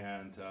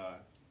 and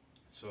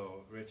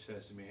so Rich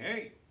says to me,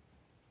 "Hey,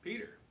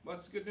 Peter,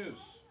 what's the good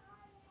news?"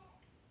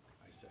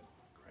 I said,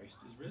 "Christ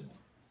is risen."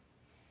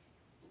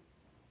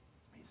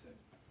 He said,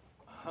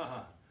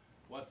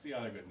 "What's the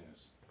other good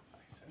news?" I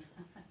said,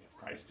 "If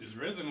Christ is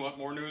risen, what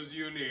more news do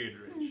you need,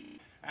 Rich?"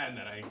 And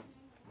then I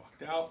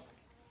walked out,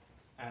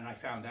 and I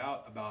found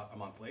out about a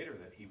month later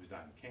that he was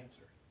dying of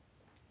cancer,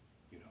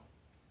 you know,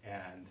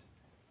 and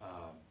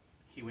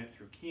he went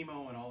through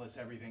chemo and all this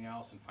everything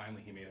else, and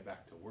finally he made it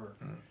back to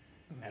work.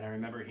 And I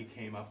remember he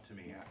came up to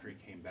me after he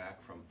came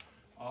back from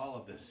all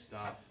of this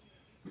stuff,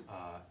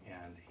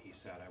 and he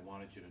said, "I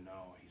wanted you to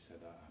know," he said,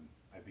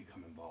 "I've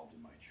become involved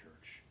in my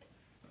church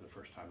for the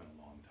first time in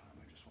a long time.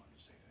 I just wanted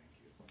to say thank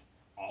you."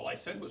 All I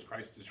said was,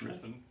 "Christ is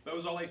risen." That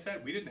was all I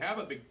said. We didn't have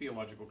a big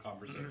theological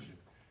conversation.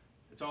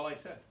 That's all I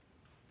said.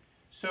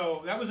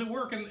 So that was at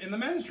work in the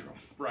men's room,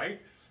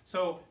 right?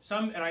 So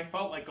and I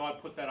felt like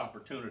God put that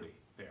opportunity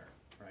there,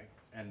 right?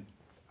 And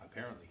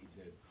apparently He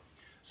did.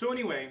 So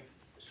anyway,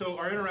 so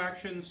our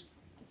interactions,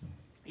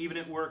 even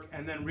at work,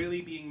 and then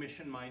really being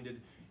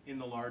mission-minded in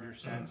the larger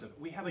sense of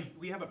we have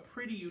a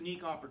pretty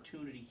unique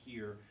opportunity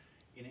here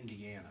in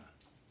Indiana.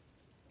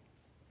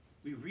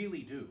 We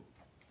really do.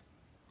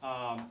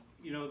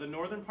 You know, the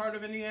northern part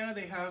of Indiana,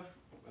 they have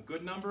a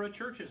good number of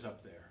churches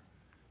up there.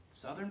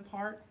 Southern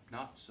part,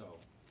 not so.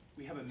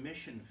 We have a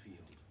mission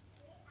field,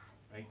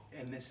 right?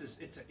 And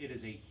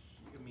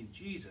I mean,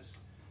 Jesus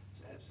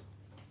says,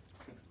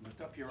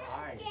 "Lift up your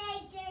eyes,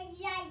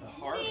 the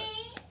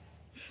harvest."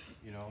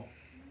 You know,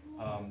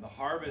 the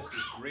harvest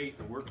is great,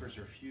 the workers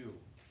are few.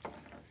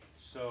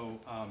 So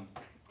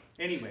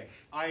anyway,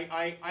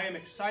 I am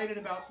excited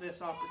about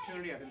this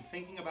opportunity. I've been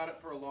thinking about it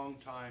for a long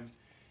time,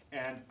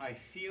 and I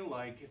feel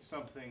like it's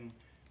something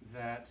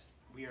that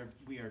we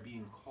are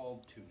being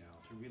called to now,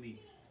 to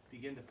really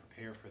begin to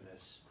prepare for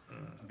this,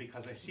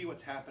 because I see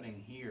what's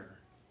happening here,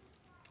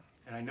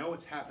 and I know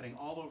it's happening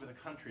all over the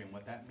country, and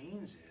what that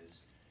means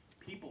is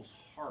people's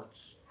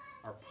hearts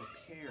are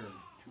prepared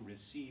to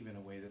receive in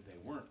a way that they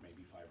weren't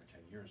maybe 5 or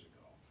 10 years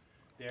ago.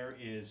 There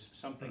is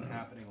something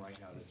happening right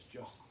now that's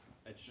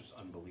just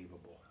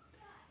unbelievable.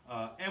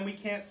 And we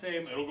can't say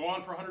it'll go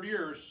on for 100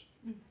 years.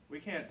 We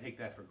can't take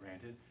that for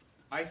granted.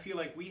 I feel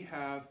like we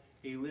have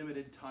a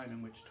limited time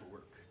in which to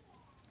work.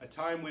 A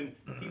time when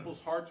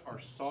people's hearts are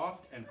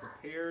soft and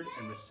prepared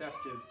and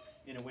receptive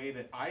in a way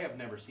that I have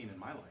never seen in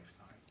my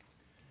lifetime.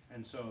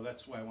 And so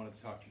that's why I wanted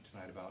to talk to you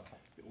tonight about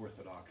the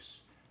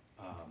Orthodox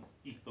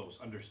ethos,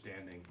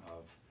 understanding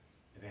of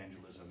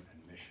evangelism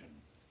and mission,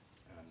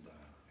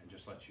 and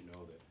just let you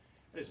know that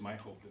it is my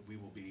hope that we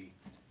will be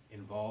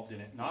involved in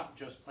it, not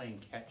just playing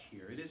catch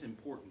here. It is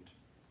important.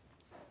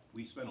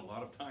 We spend a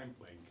lot of time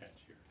playing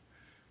catch here.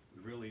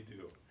 We really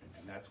do,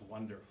 and that's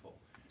wonderful.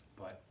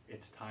 But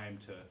it's time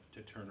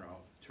to turn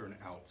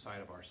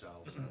outside of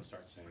ourselves and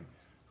start saying,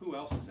 who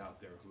else is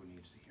out there who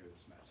needs to hear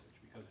this message?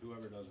 Because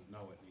whoever doesn't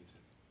know it needs to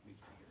hear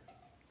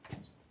it.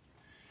 So.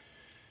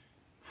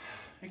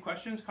 Any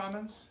questions,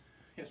 comments?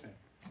 Yes, ma'am.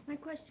 My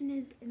question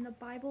is, in the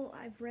Bible,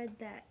 I've read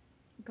that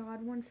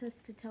God wants us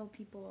to tell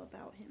people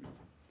about Him.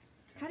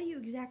 Okay. How do you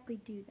exactly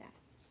do that?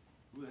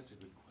 Ooh, that's a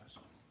good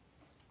question.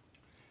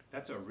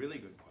 That's a really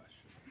good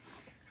question.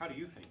 How do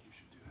you think you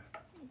should do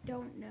that? I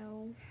don't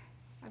know.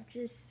 I've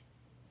just,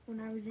 when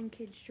I was in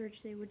kids'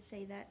 church, they would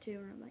say that too,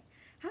 and I'm like,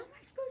 how am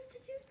I supposed to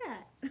do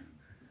that?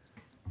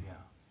 Yeah,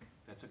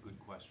 that's a good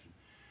question.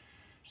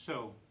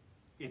 So,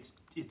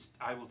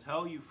 I will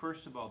tell you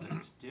first of all that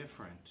it's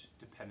different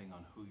depending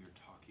on who you're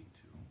talking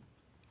to.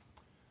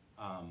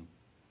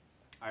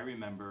 I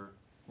remember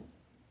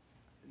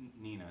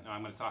Nina, now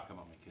I'm going to talk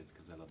about my kids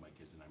because I love my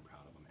kids and I'm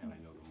proud of them and I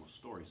know the most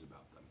stories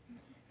about them.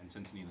 And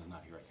since Nina's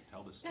not here, I can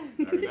tell this story.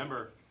 But I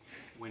remember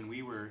when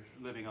we were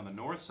living on the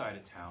north side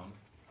of town,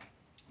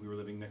 we were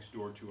living next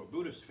door to a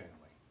Buddhist family.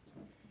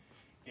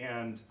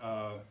 And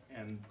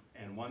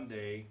one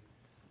day,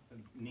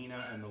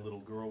 Nina and the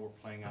little girl were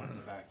playing out in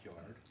the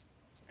backyard.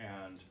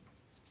 And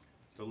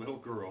the little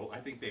girl, I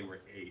think they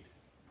were 8,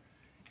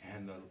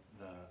 and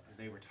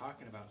they were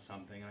talking about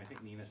something, and I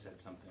think Nina said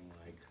something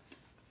like,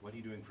 what are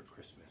you doing for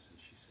Christmas? And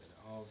she said,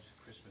 oh, it's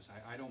Christmas.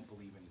 I don't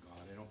believe in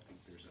God. I don't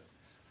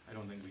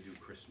think we do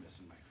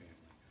Christmas in my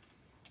family.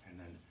 And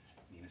then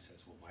Nina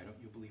says, well, why don't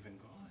you believe in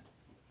God?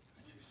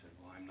 And she said,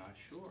 well, I'm not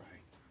sure.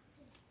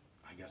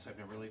 I guess I've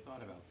never really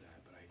thought about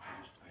that, but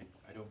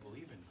I don't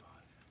believe in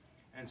God.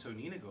 And so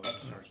Nina goes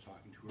and starts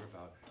talking to her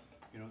about,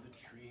 you know, the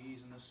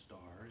trees and the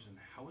stars, and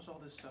how was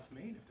all this stuff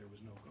made if there was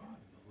no God?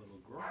 And the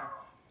little girl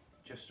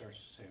just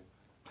starts to say,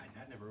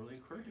 that never really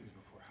occurred to me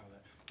before, how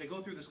that... They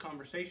go through this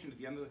conversation. At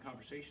the end of the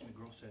conversation, the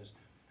girl says,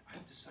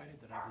 I've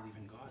decided that I believe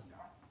in God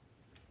now.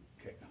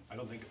 Okay, I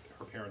don't think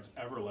her parents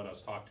ever let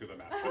us talk to them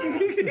after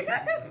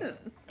that.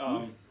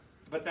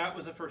 But that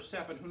was the first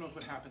step, and who knows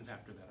what happens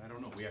after that. I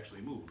don't know. We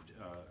actually moved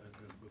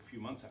a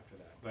few months after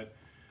that.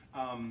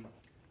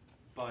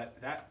 But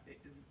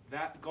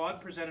that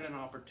God presented an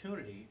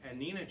opportunity, and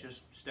Nina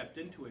just stepped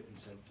into it and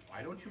said,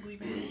 why don't you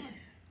believe in God?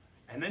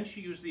 And then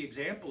she used the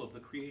example of the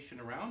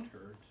creation around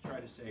her to try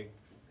to say,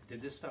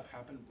 did this stuff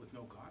happen with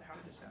no God? How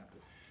did this happen?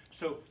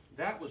 So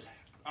that was,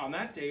 on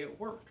that day it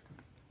worked.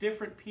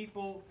 Different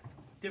people,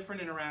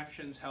 different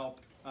interactions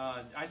help.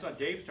 I saw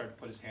Dave start to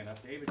put his hand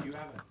up. David, do you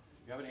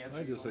have an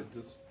answer? I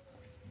just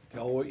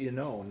tell what you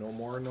know, no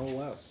more, no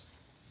less.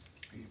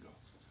 There you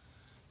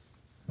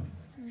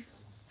go.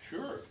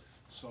 Sure.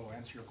 So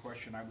answer your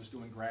question, I was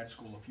doing grad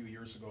school a few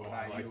years ago at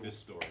I IU. like this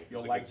story.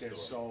 You'll like this.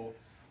 So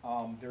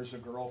there's a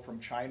girl from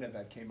China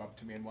that came up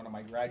to me in one of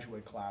my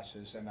graduate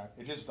classes, and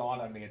it just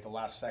dawned on me at the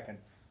last second,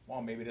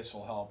 well, maybe this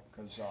will help,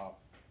 because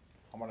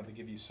I wanted to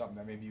give you something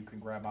that maybe you can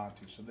grab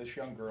onto. So this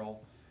young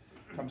girl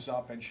comes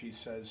up and she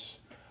says,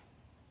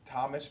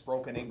 Thomas,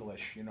 broken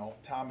English, you know,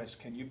 Thomas,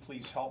 can you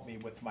please help me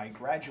with my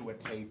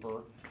graduate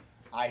paper?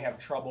 I have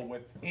trouble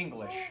with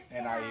English,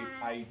 and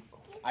I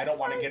don't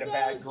want to get a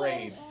bad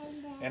grade.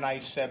 And I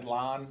said,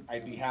 Lon,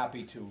 I'd be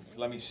happy to.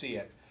 Let me see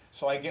it.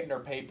 So I get in her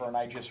paper and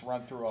I just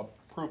run through a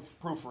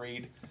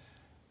proofread,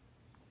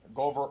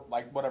 go over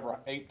like whatever,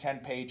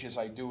 8-10 pages.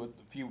 I do a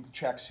few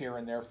checks here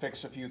and there,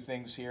 fix a few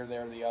things here,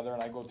 there, the other,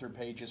 and I go through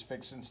pages,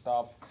 fixing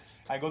stuff.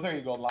 I go, there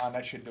you go, Lon,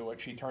 that should do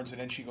it. She turns it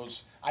in, she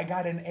goes, I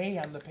got an A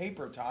on the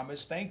paper,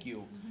 Thomas, thank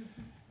you.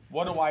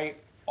 What do I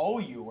owe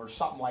you, or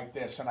something like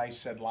this? And I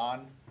said,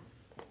 Lon,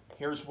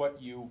 here's what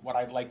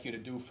I'd like you to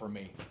do for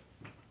me.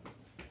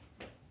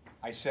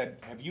 I said,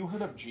 have you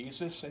heard of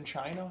Jesus in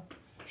China?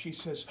 She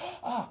says,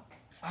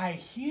 I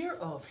hear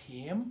of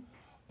him,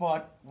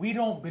 but we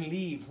don't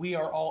believe. We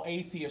are all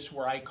atheists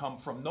where I come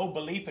from. No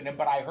belief in him,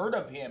 but I heard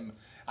of him.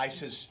 I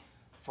says,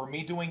 for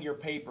me doing your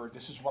paper,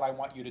 this is what I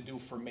want you to do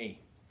for me.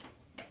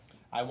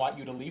 I want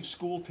you to leave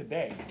school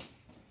today,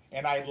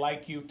 and I'd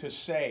like you to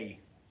say,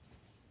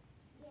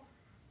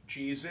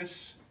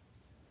 Jesus,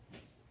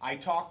 I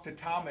talked to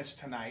Thomas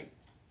tonight.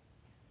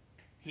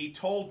 He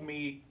told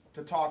me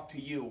to talk to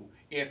you.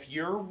 If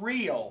you're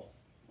real,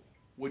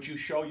 would you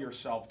show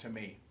yourself to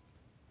me?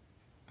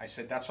 I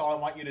said, that's all I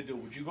want you to do.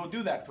 Would you go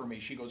do that for me?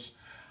 She goes,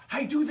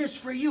 I do this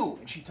for you.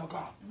 And she took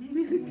off.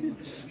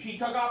 She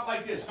took off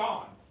like this,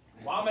 gone.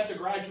 Well, I'm at the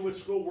graduate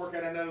school,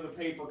 working on another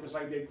paper, because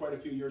I did quite a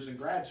few years in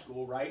grad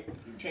school, right?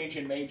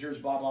 Changing majors,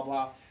 blah, blah,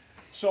 blah.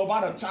 So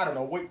about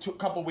a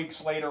couple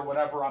weeks later,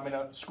 whatever, I'm in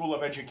a school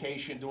of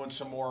education doing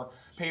some more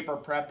paper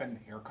prep, and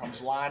here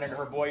comes Lon and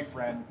her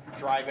boyfriend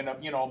driving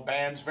up,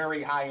 bands,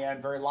 very high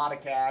end, very lot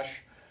of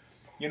cash,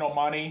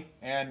 money.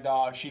 And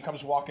she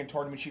comes walking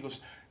toward me and she goes,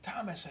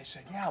 Thomas, I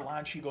said, yeah,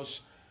 Lon. She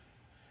goes,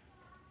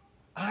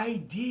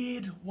 I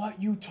did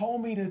what you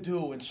told me to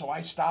do. And so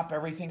I stop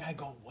everything. I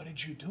go, what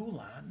did you do,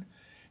 Lon?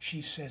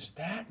 She says,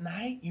 that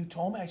night you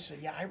told me. I said,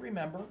 yeah, I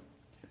remember.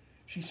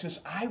 She says,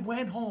 I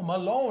went home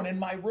alone in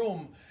my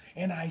room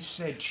and I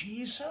said,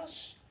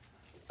 Jesus,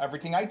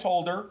 everything I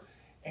told her.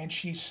 And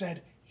she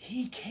said,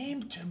 he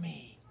came to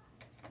me.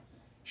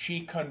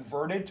 She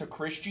converted to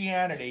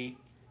Christianity,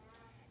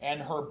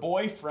 and her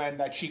boyfriend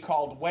that she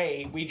called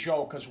Wei, we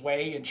joke because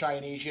Wei in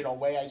Chinese, you know,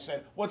 Wei, I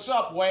said, what's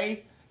up,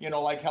 Wei? You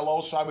know, like hello,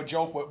 so I would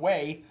joke with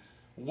Wei.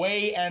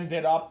 Wei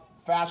ended up,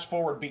 fast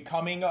forward,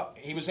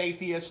 he was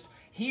atheist.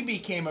 He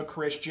became a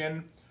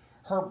Christian.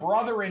 Her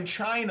brother in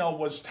China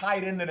was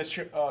tied into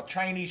the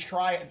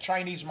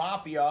Chinese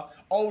mafia,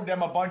 owed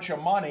them a bunch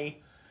of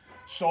money.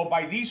 So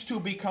by these two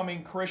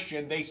becoming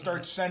Christian, they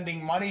start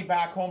sending money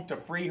back home to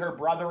free her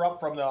brother up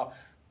from the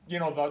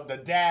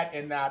debt,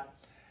 and that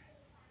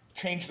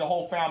changed the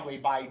whole family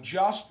by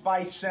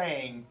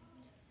saying,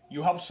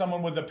 you help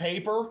someone with the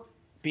paper,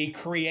 be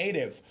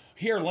creative.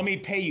 Here, let me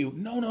pay you.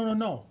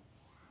 No.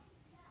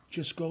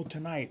 Just go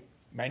tonight.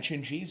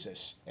 Mention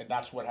Jesus. And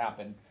that's what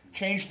happened.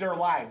 Changed their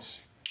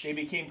lives. They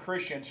became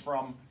Christians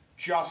from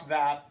just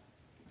that.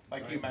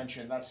 Like you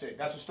mentioned, that's it.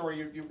 That's a story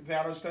you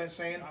understand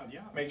saying?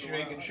 Yeah. Make sure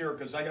you can share,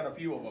 because I got a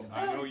few of them.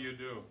 I know you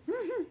do.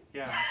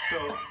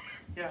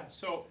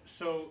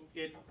 So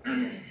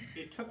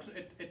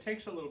it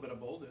takes a little bit of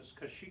boldness,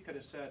 because she could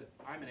have said,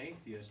 I'm an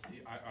atheist.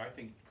 I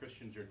think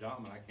Christians are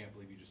dumb, and I can't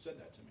believe you just said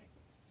that to me.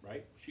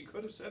 Right? She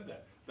could have said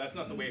that. That's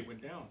not the way it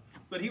went down.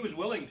 But he was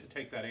willing to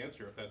take that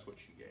answer if that's what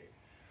she gave.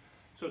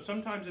 So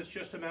sometimes it's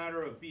just a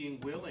matter of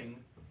being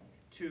willing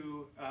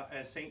to,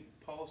 as St.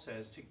 Paul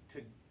says, to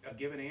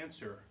give an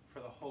answer for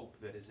the hope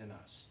that is in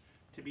us.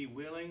 To be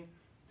willing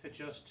to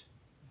just,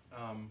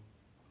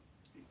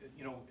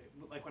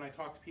 like when I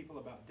talk to people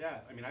about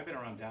death, I mean, I've been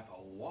around death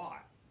a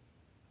lot.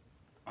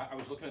 I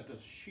was looking at the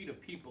sheet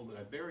of people that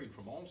I buried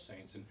from All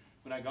Saints, and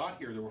when I got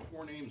here, there were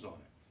 4 names on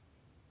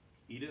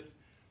it. Edith,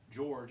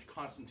 George,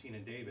 Constantine,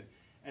 and David.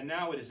 And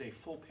now it is a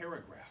full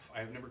paragraph. I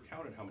have never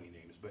counted how many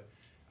names, but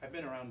I've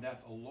been around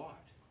death a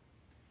lot.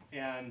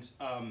 And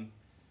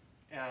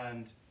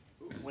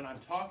when I'm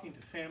talking to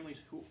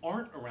families who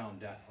aren't around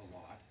death a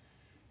lot,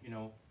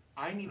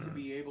 I need to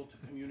be able to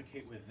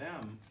communicate with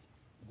them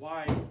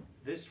why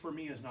this for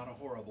me is not a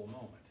horrible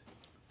moment,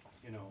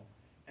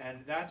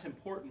 And that's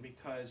important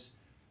because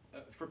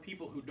for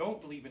people who don't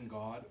believe in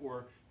God,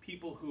 or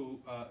people who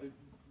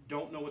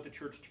don't know what the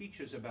church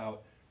teaches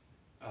about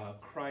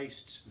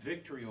Christ's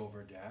victory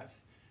over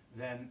death,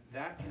 then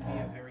that can be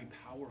a very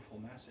powerful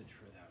message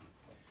for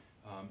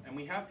them. And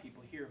we have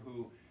people here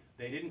who,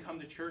 they didn't come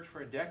to church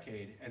for a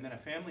decade, and then a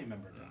family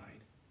member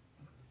died,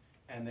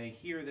 and they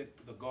hear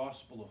the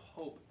gospel of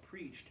hope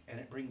preached, and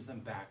it brings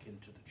them back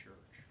into the church.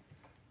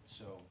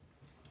 So,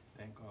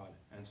 thank God.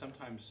 And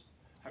sometimes,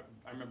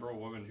 I remember a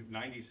woman who's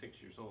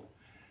 96 years old.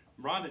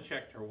 Rhonda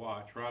checked her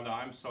watch. Rhonda,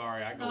 I'm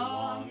sorry, I go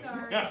long. I'm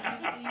sorry.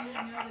 I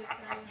didn't notice.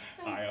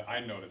 Sorry. I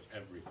notice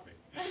everything.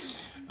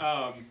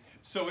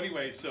 So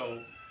anyway,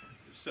 so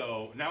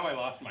now I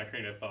lost my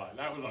train of thought.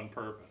 That was on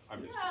purpose.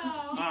 I'm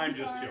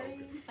just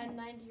joking. A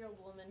 90-year-old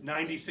woman.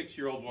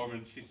 96-year-old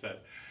woman. She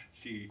said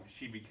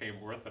she became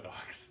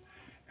Orthodox,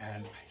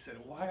 and I said,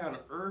 why on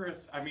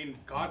earth? I mean,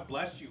 God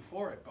bless you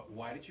for it, but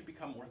why did you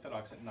become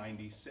Orthodox at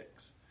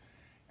 96?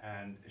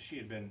 And she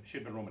had been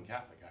Roman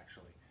Catholic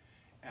actually,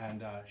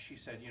 and she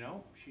said,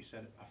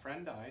 a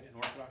friend died, an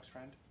Orthodox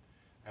friend.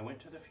 I went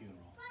to the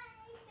funeral.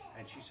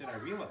 And she said, I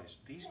realized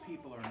these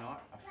people are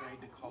not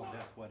afraid to call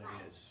death what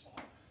it is.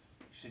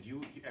 She said,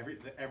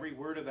 every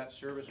word of that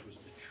service was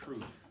the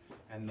truth.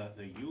 And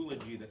the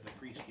eulogy that the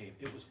priest gave,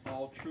 it was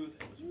all truth.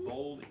 It was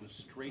bold. It was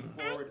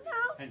straightforward.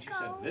 And she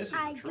said, this is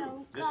the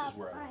truth. This is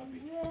where I want to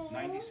be.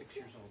 96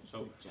 years old.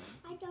 So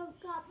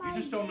you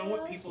just don't know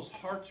what people's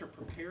hearts are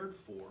prepared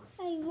for.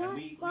 And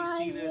we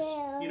see this,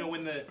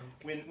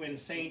 when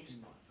Saint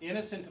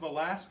Innocent of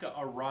Alaska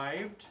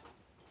arrived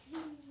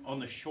on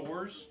the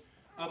shores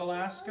of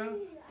Alaska,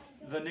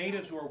 the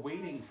natives were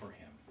waiting for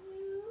him.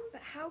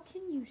 But how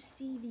can you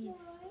see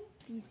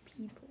these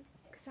people?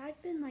 Because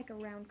I've been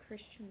around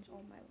Christians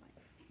all my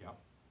life. Yeah.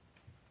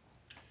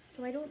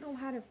 So I don't know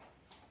how to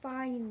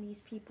find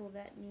these people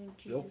that need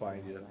Jesus. They'll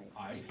find in their you. life.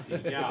 I see.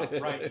 Yeah,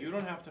 right. You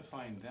don't have to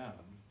find them.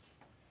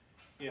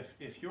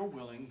 If you're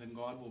willing, then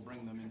God will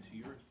bring them into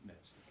your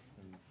midst.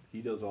 And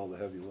he does all the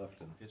heavy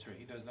lifting. That's right.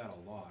 He does that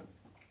a lot.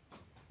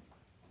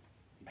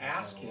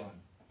 Ask him.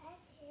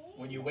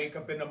 When you wake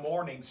up in the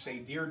morning, say,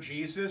 Dear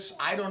Jesus,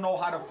 I don't know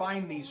how to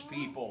find these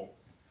people.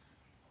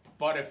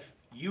 But if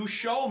you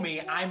show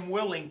me, I'm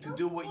willing to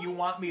do what you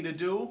want me to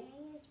do,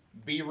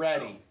 be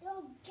ready.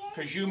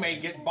 Because you may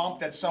get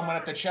bumped at someone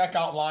at the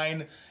checkout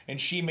line, and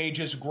she may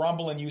just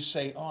grumble, and you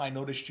say, oh, I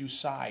noticed you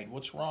sighed.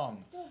 What's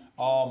wrong?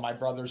 Oh, my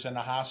brother's in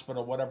the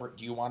hospital, whatever.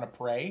 Do you want to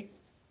pray?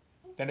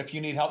 Then if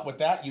you need help with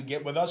that, you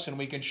get with us, and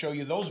we can show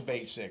you those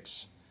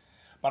basics.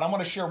 But I'm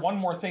going to share one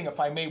more thing, if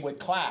I may, with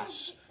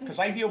class, because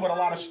I deal with a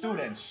lot of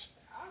students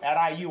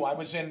at IU. I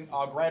was in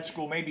grad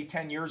school maybe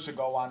 10 years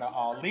ago on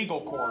a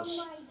legal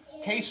course,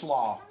 case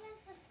law,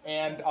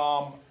 And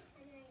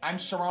I'm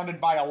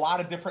surrounded by a lot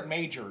of different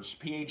majors,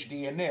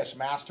 PhD in this,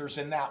 masters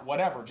in that,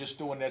 whatever, just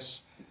doing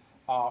this,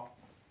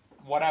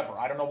 whatever.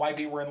 I don't know why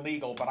they were in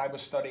legal, but I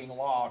was studying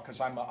law because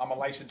I'm a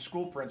licensed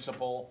school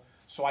principal,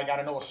 so I got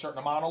to know a certain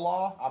amount of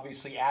law,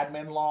 obviously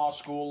admin law,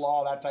 school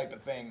law, that type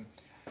of thing.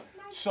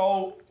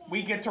 So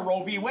we get to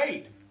Roe v.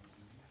 Wade.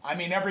 I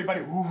mean,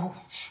 everybody, ooh,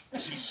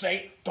 as he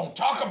say, don't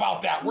talk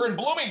about that. We're in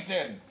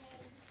Bloomington.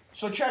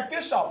 So check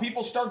this out.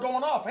 People start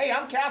going off. Hey,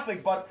 I'm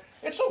Catholic, but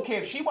it's okay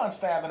if she wants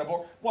to have an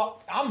abortion.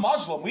 Well, I'm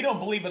Muslim. We don't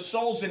believe a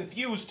soul's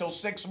infused till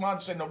 6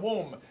 months in the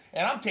womb.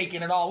 And I'm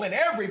taking it all in.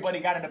 Everybody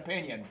got an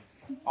opinion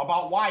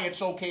about why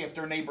it's okay if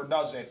their neighbor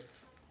does it.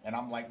 And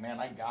I'm like, man,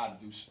 I got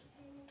to do something.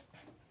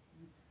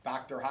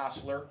 Dr.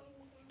 Hostler,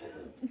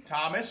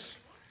 Thomas,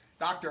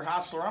 Dr.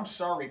 Hostler, I'm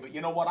sorry, but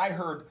you know what? I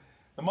heard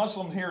the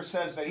Muslim here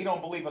says that he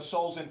don't believe a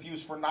soul's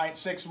infused for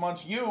 6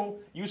 months. You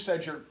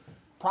said you're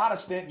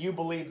Protestant. You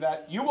believe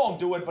that you won't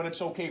do it, but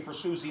it's okay for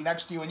Susie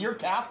next to you. And you're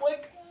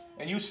Catholic,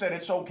 and you said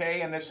it's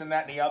okay and this and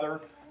that and the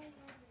other.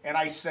 And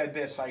I said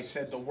this. I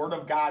said the Word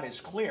of God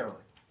is clear.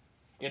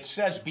 It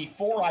says,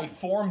 before I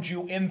formed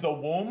you in the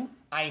womb,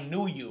 I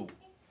knew you.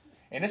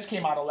 And this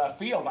came out of left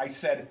field. I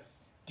said,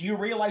 do you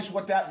realize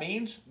what that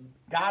means?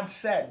 God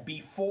said,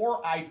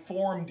 before I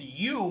formed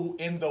you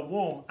in the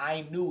womb,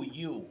 I knew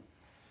you.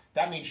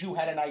 That means you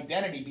had an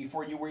identity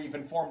before you were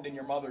even formed in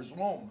your mother's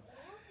womb.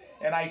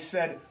 And I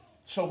said,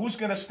 so who's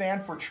going to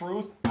stand for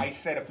truth? I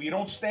said, if you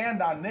don't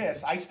stand on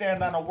this, I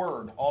stand on a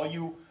word. All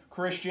you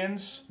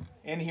Christians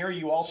in here,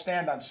 you all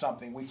stand on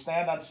something. We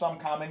stand on some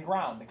common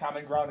ground. The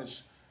common ground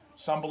is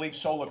some believe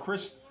sola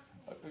Christ,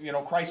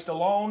 Christ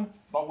alone.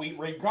 But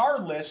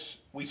regardless,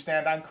 we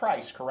stand on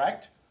Christ,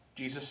 correct?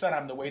 Jesus said,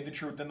 I'm the way, the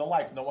truth, and the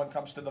life. No one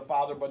comes to the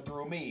Father but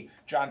through me.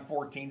 John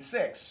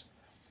 14:6.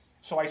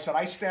 So I said,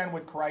 I stand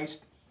with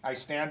Christ. I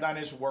stand on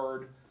his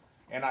word.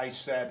 And I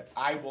said,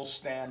 I will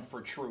stand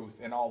for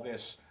truth in all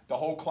this. The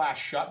whole class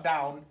shut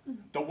down.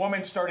 The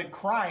woman started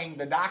crying.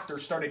 The doctor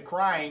started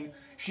crying.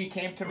 She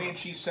came to me and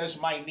she says,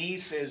 my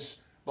niece is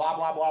blah,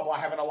 blah, blah, blah,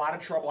 having a lot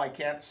of trouble. I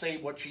can't say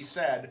what she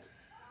said.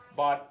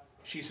 But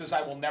she says,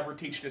 I will never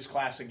teach this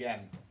class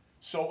again.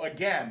 So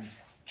again,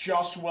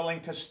 just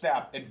willing to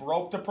step. It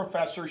broke the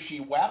professor. She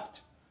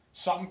wept.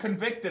 Something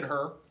convicted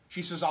her.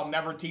 She says, I'll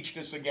never teach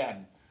this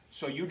again.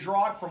 So you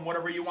draw it from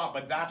whatever you want,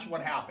 but that's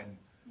what happened.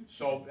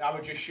 So I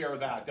would just share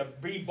that. To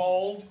be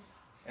bold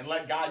and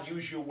let God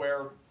use you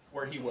where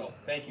he will.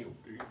 Thank you.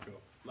 There you go.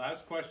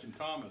 Last question,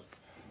 Thomas.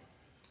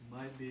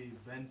 Might be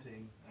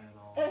venting, and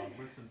I'll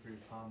listen for your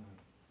comment.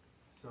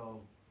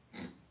 So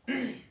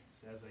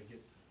as I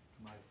get to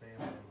my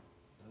family,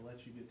 I'll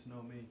let you get to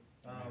know me.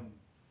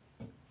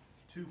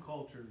 Two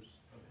cultures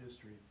of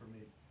history for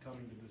me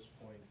coming to this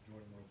point,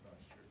 joining the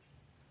Orthodox Church.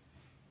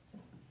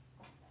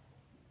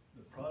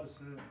 The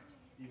Protestant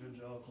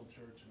evangelical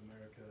church in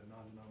America, a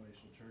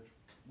non-denominational church,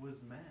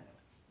 was mad.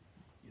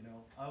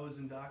 I was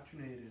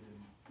indoctrinated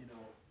and,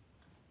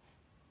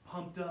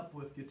 pumped up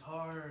with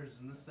guitars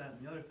and this, that,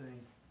 and the other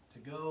thing to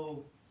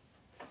go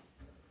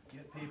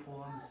get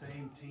people on the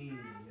same team,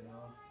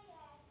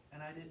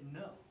 and I didn't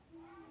know.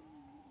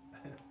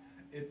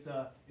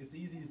 It's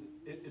easy,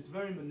 it's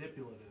very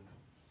manipulative.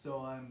 So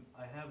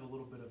I have a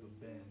little bit of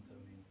a bent. I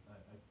mean,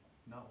 I'm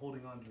not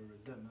holding on to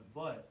resentment,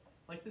 but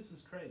this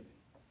is crazy.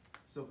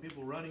 So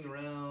people running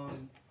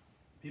around,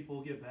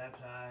 people get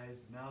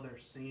baptized, now they're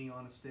singing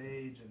on a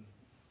stage, and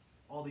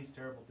all these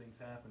terrible things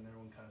happen.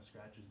 Everyone kind of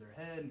scratches their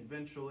head, and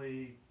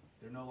eventually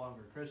they're no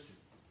longer a Christian.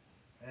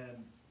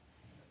 And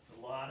it's a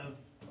lot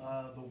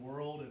of the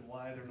world, and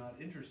why they're not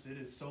interested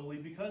is solely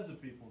because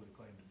of people that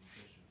claim to be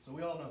Christians. So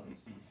we all know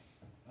this.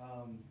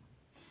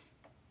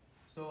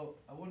 So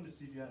I wanted to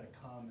see if you had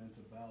a comment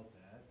about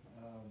that.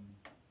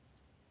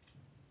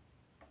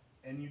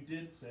 And you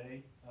did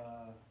say,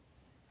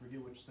 forget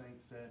which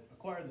saint said,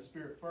 acquire the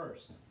Spirit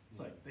first. It's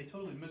like, they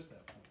totally missed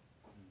that point,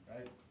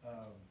 right?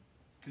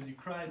 Because you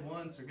cried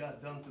once or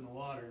got dunked in the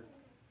water,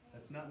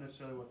 that's not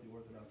necessarily what the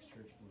Orthodox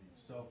Church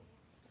believes. So,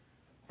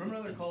 from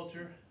another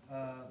culture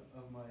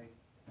of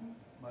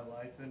my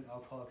life, and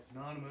Alcoholics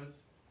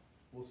Anonymous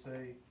will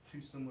say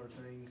two similar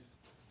things.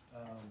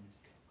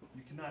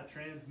 You cannot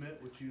transmit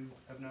what you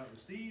have not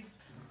received,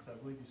 so I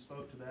believe you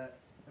spoke to that.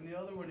 And the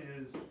other one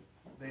is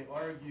they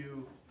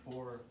argue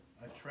for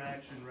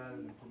attraction rather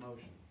than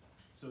promotion.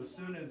 So as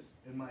soon as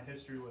in my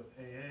history with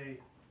AA,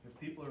 if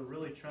people are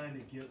really trying to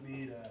get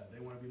me to, they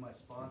want to be my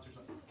sponsor or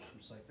something, I'm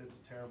just like, that's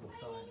a terrible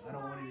sign. I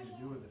don't want anything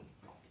to do with it.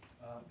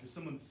 If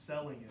someone's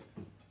selling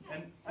it,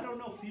 and I don't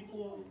know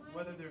people,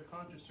 whether they're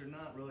conscious or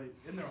not, really,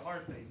 in their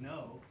heart they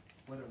know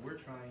whether we're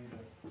trying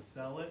to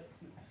sell it.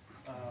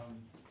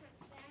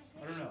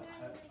 I don't know.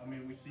 I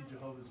mean, we see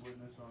Jehovah's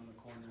Witness on the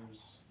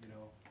corners.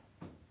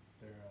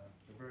 They're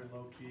very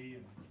low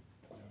key and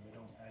they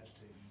don't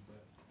agitate you.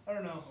 But I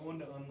don't know. I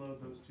wanted to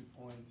unload those 2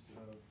 points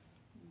of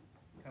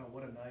kind of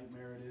what a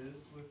nightmare it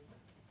is with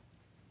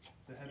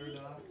the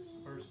heterodox.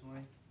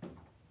 Personally,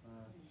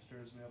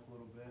 stirs me up a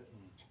little bit.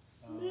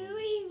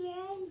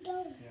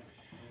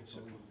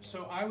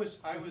 So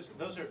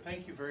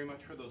thank you very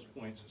much for those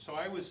points. So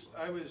I was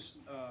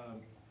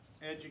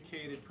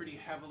educated pretty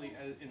heavily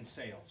in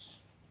sales.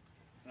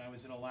 When I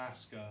was in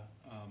Alaska,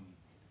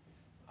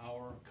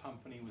 our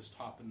company was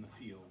top in the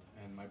field,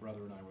 and my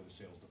brother and I were the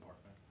sales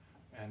department.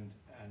 And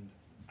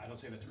I don't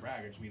say that to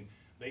brag, I just mean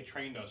they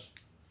trained us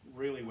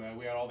really well.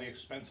 We had all the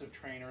expensive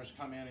trainers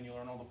come in, and you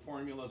learn all the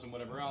formulas and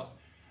whatever else.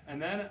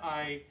 And then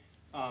I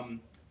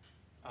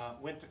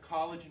went to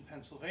college in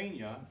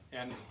Pennsylvania,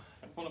 and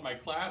one of my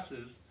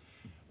classes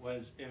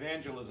was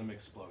evangelism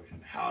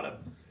explosion, how to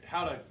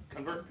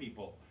convert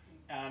people,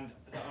 and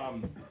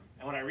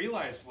what I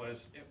realized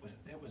was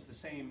it was the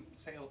same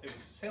sale. It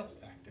was a sales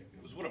tactic.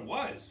 It was what it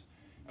was.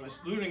 I was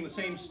learning the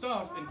same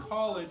stuff in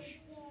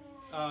college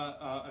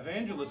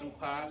evangelism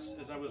class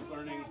as I was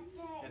learning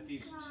at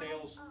these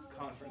sales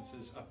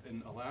conferences up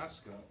in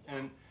Alaska,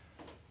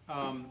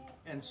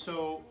 and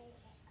so,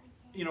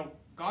 you know,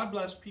 God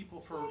bless people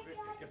for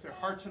if their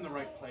heart's in the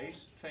right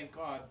place. Thank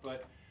God,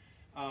 but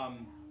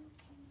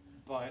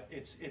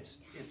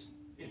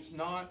it's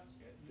not.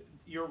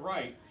 You're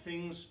right.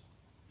 Things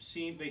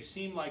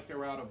seem like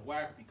they're out of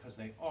whack because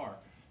they are.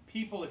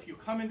 People, if you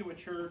come into a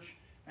church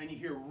and you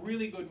hear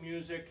really good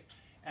music,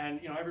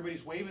 and you know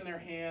everybody's waving their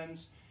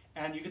hands,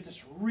 and you get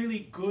this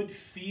really good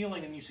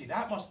feeling, and you say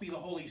that must be the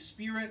Holy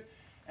Spirit,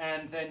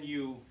 and then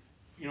you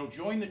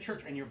join the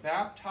church and you're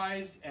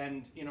baptized,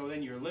 and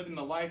then you're living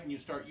the life and you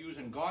start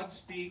using God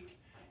speak.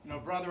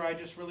 Brother, I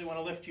just really want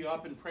to lift you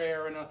up in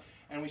prayer,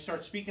 and we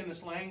start speaking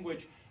this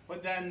language.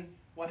 But then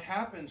what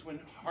happens when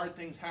hard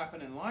things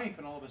happen in life,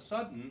 and all of a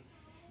sudden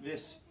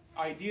this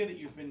idea that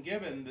you've been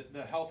given,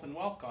 the health and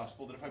wealth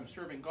gospel, that if I'm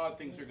serving God,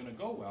 things are going to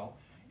go well,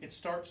 it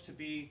starts to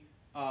be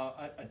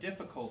a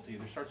difficulty.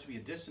 There starts to be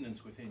a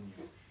dissonance within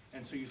you.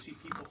 And so you see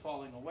people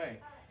falling away.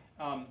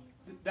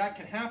 That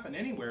can happen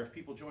anywhere if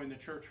people join the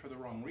church for the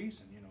wrong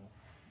reason,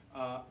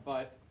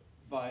 but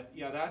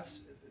yeah,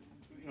 that's,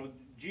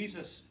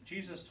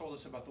 Jesus told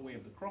us about the way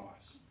of the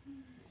cross.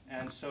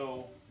 And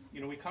so,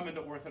 we come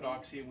into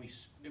Orthodoxy and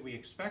we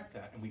expect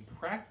that, and we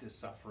practice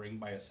suffering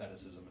by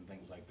asceticism and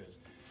things like this.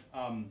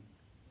 And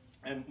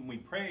when we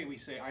pray, we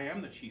say, I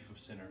am the chief of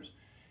sinners.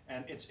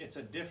 And it's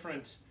a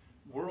different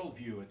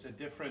worldview, it's a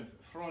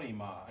different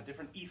phronema, a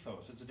different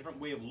ethos, it's a different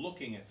way of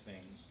looking at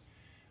things.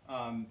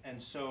 And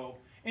so,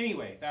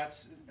 anyway,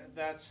 that's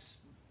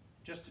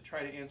just to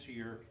try to answer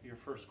your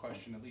first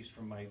question, at least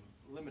from my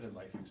limited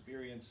life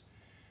experience.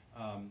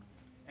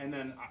 And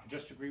then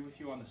just to agree with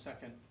you on the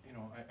second,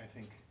 I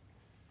think,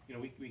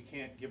 we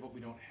can't give what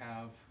we don't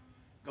have.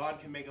 God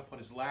can make up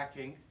what is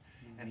lacking,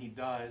 and He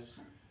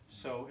does.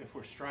 So if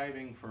we're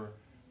striving for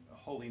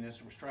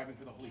holiness, we're striving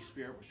for the Holy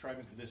Spirit, we're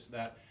striving for this,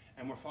 that,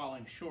 and we're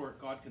falling short,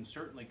 God can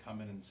certainly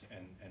come in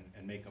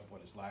and make up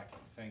what is lacking.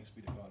 Thanks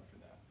be to God for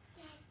that.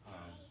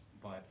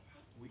 But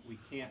we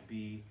can't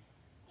be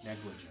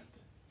negligent.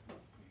 We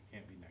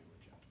can't be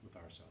negligent with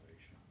our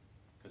salvation,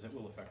 because it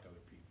will affect other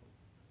people,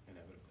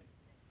 inevitably.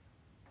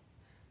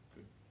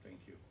 Good, thank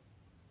you.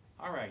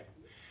 All right.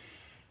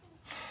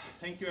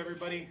 Thank you,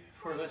 everybody,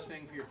 for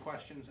listening, for your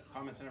questions,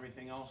 comments, and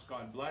everything else.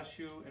 God bless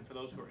you, and for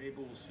those who are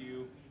able, we'll see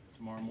you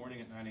tomorrow morning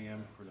at 9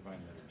 a.m. for Divine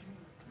Liturgy.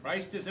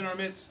 Christ is in our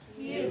midst.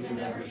 He is and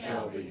ever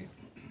shall be.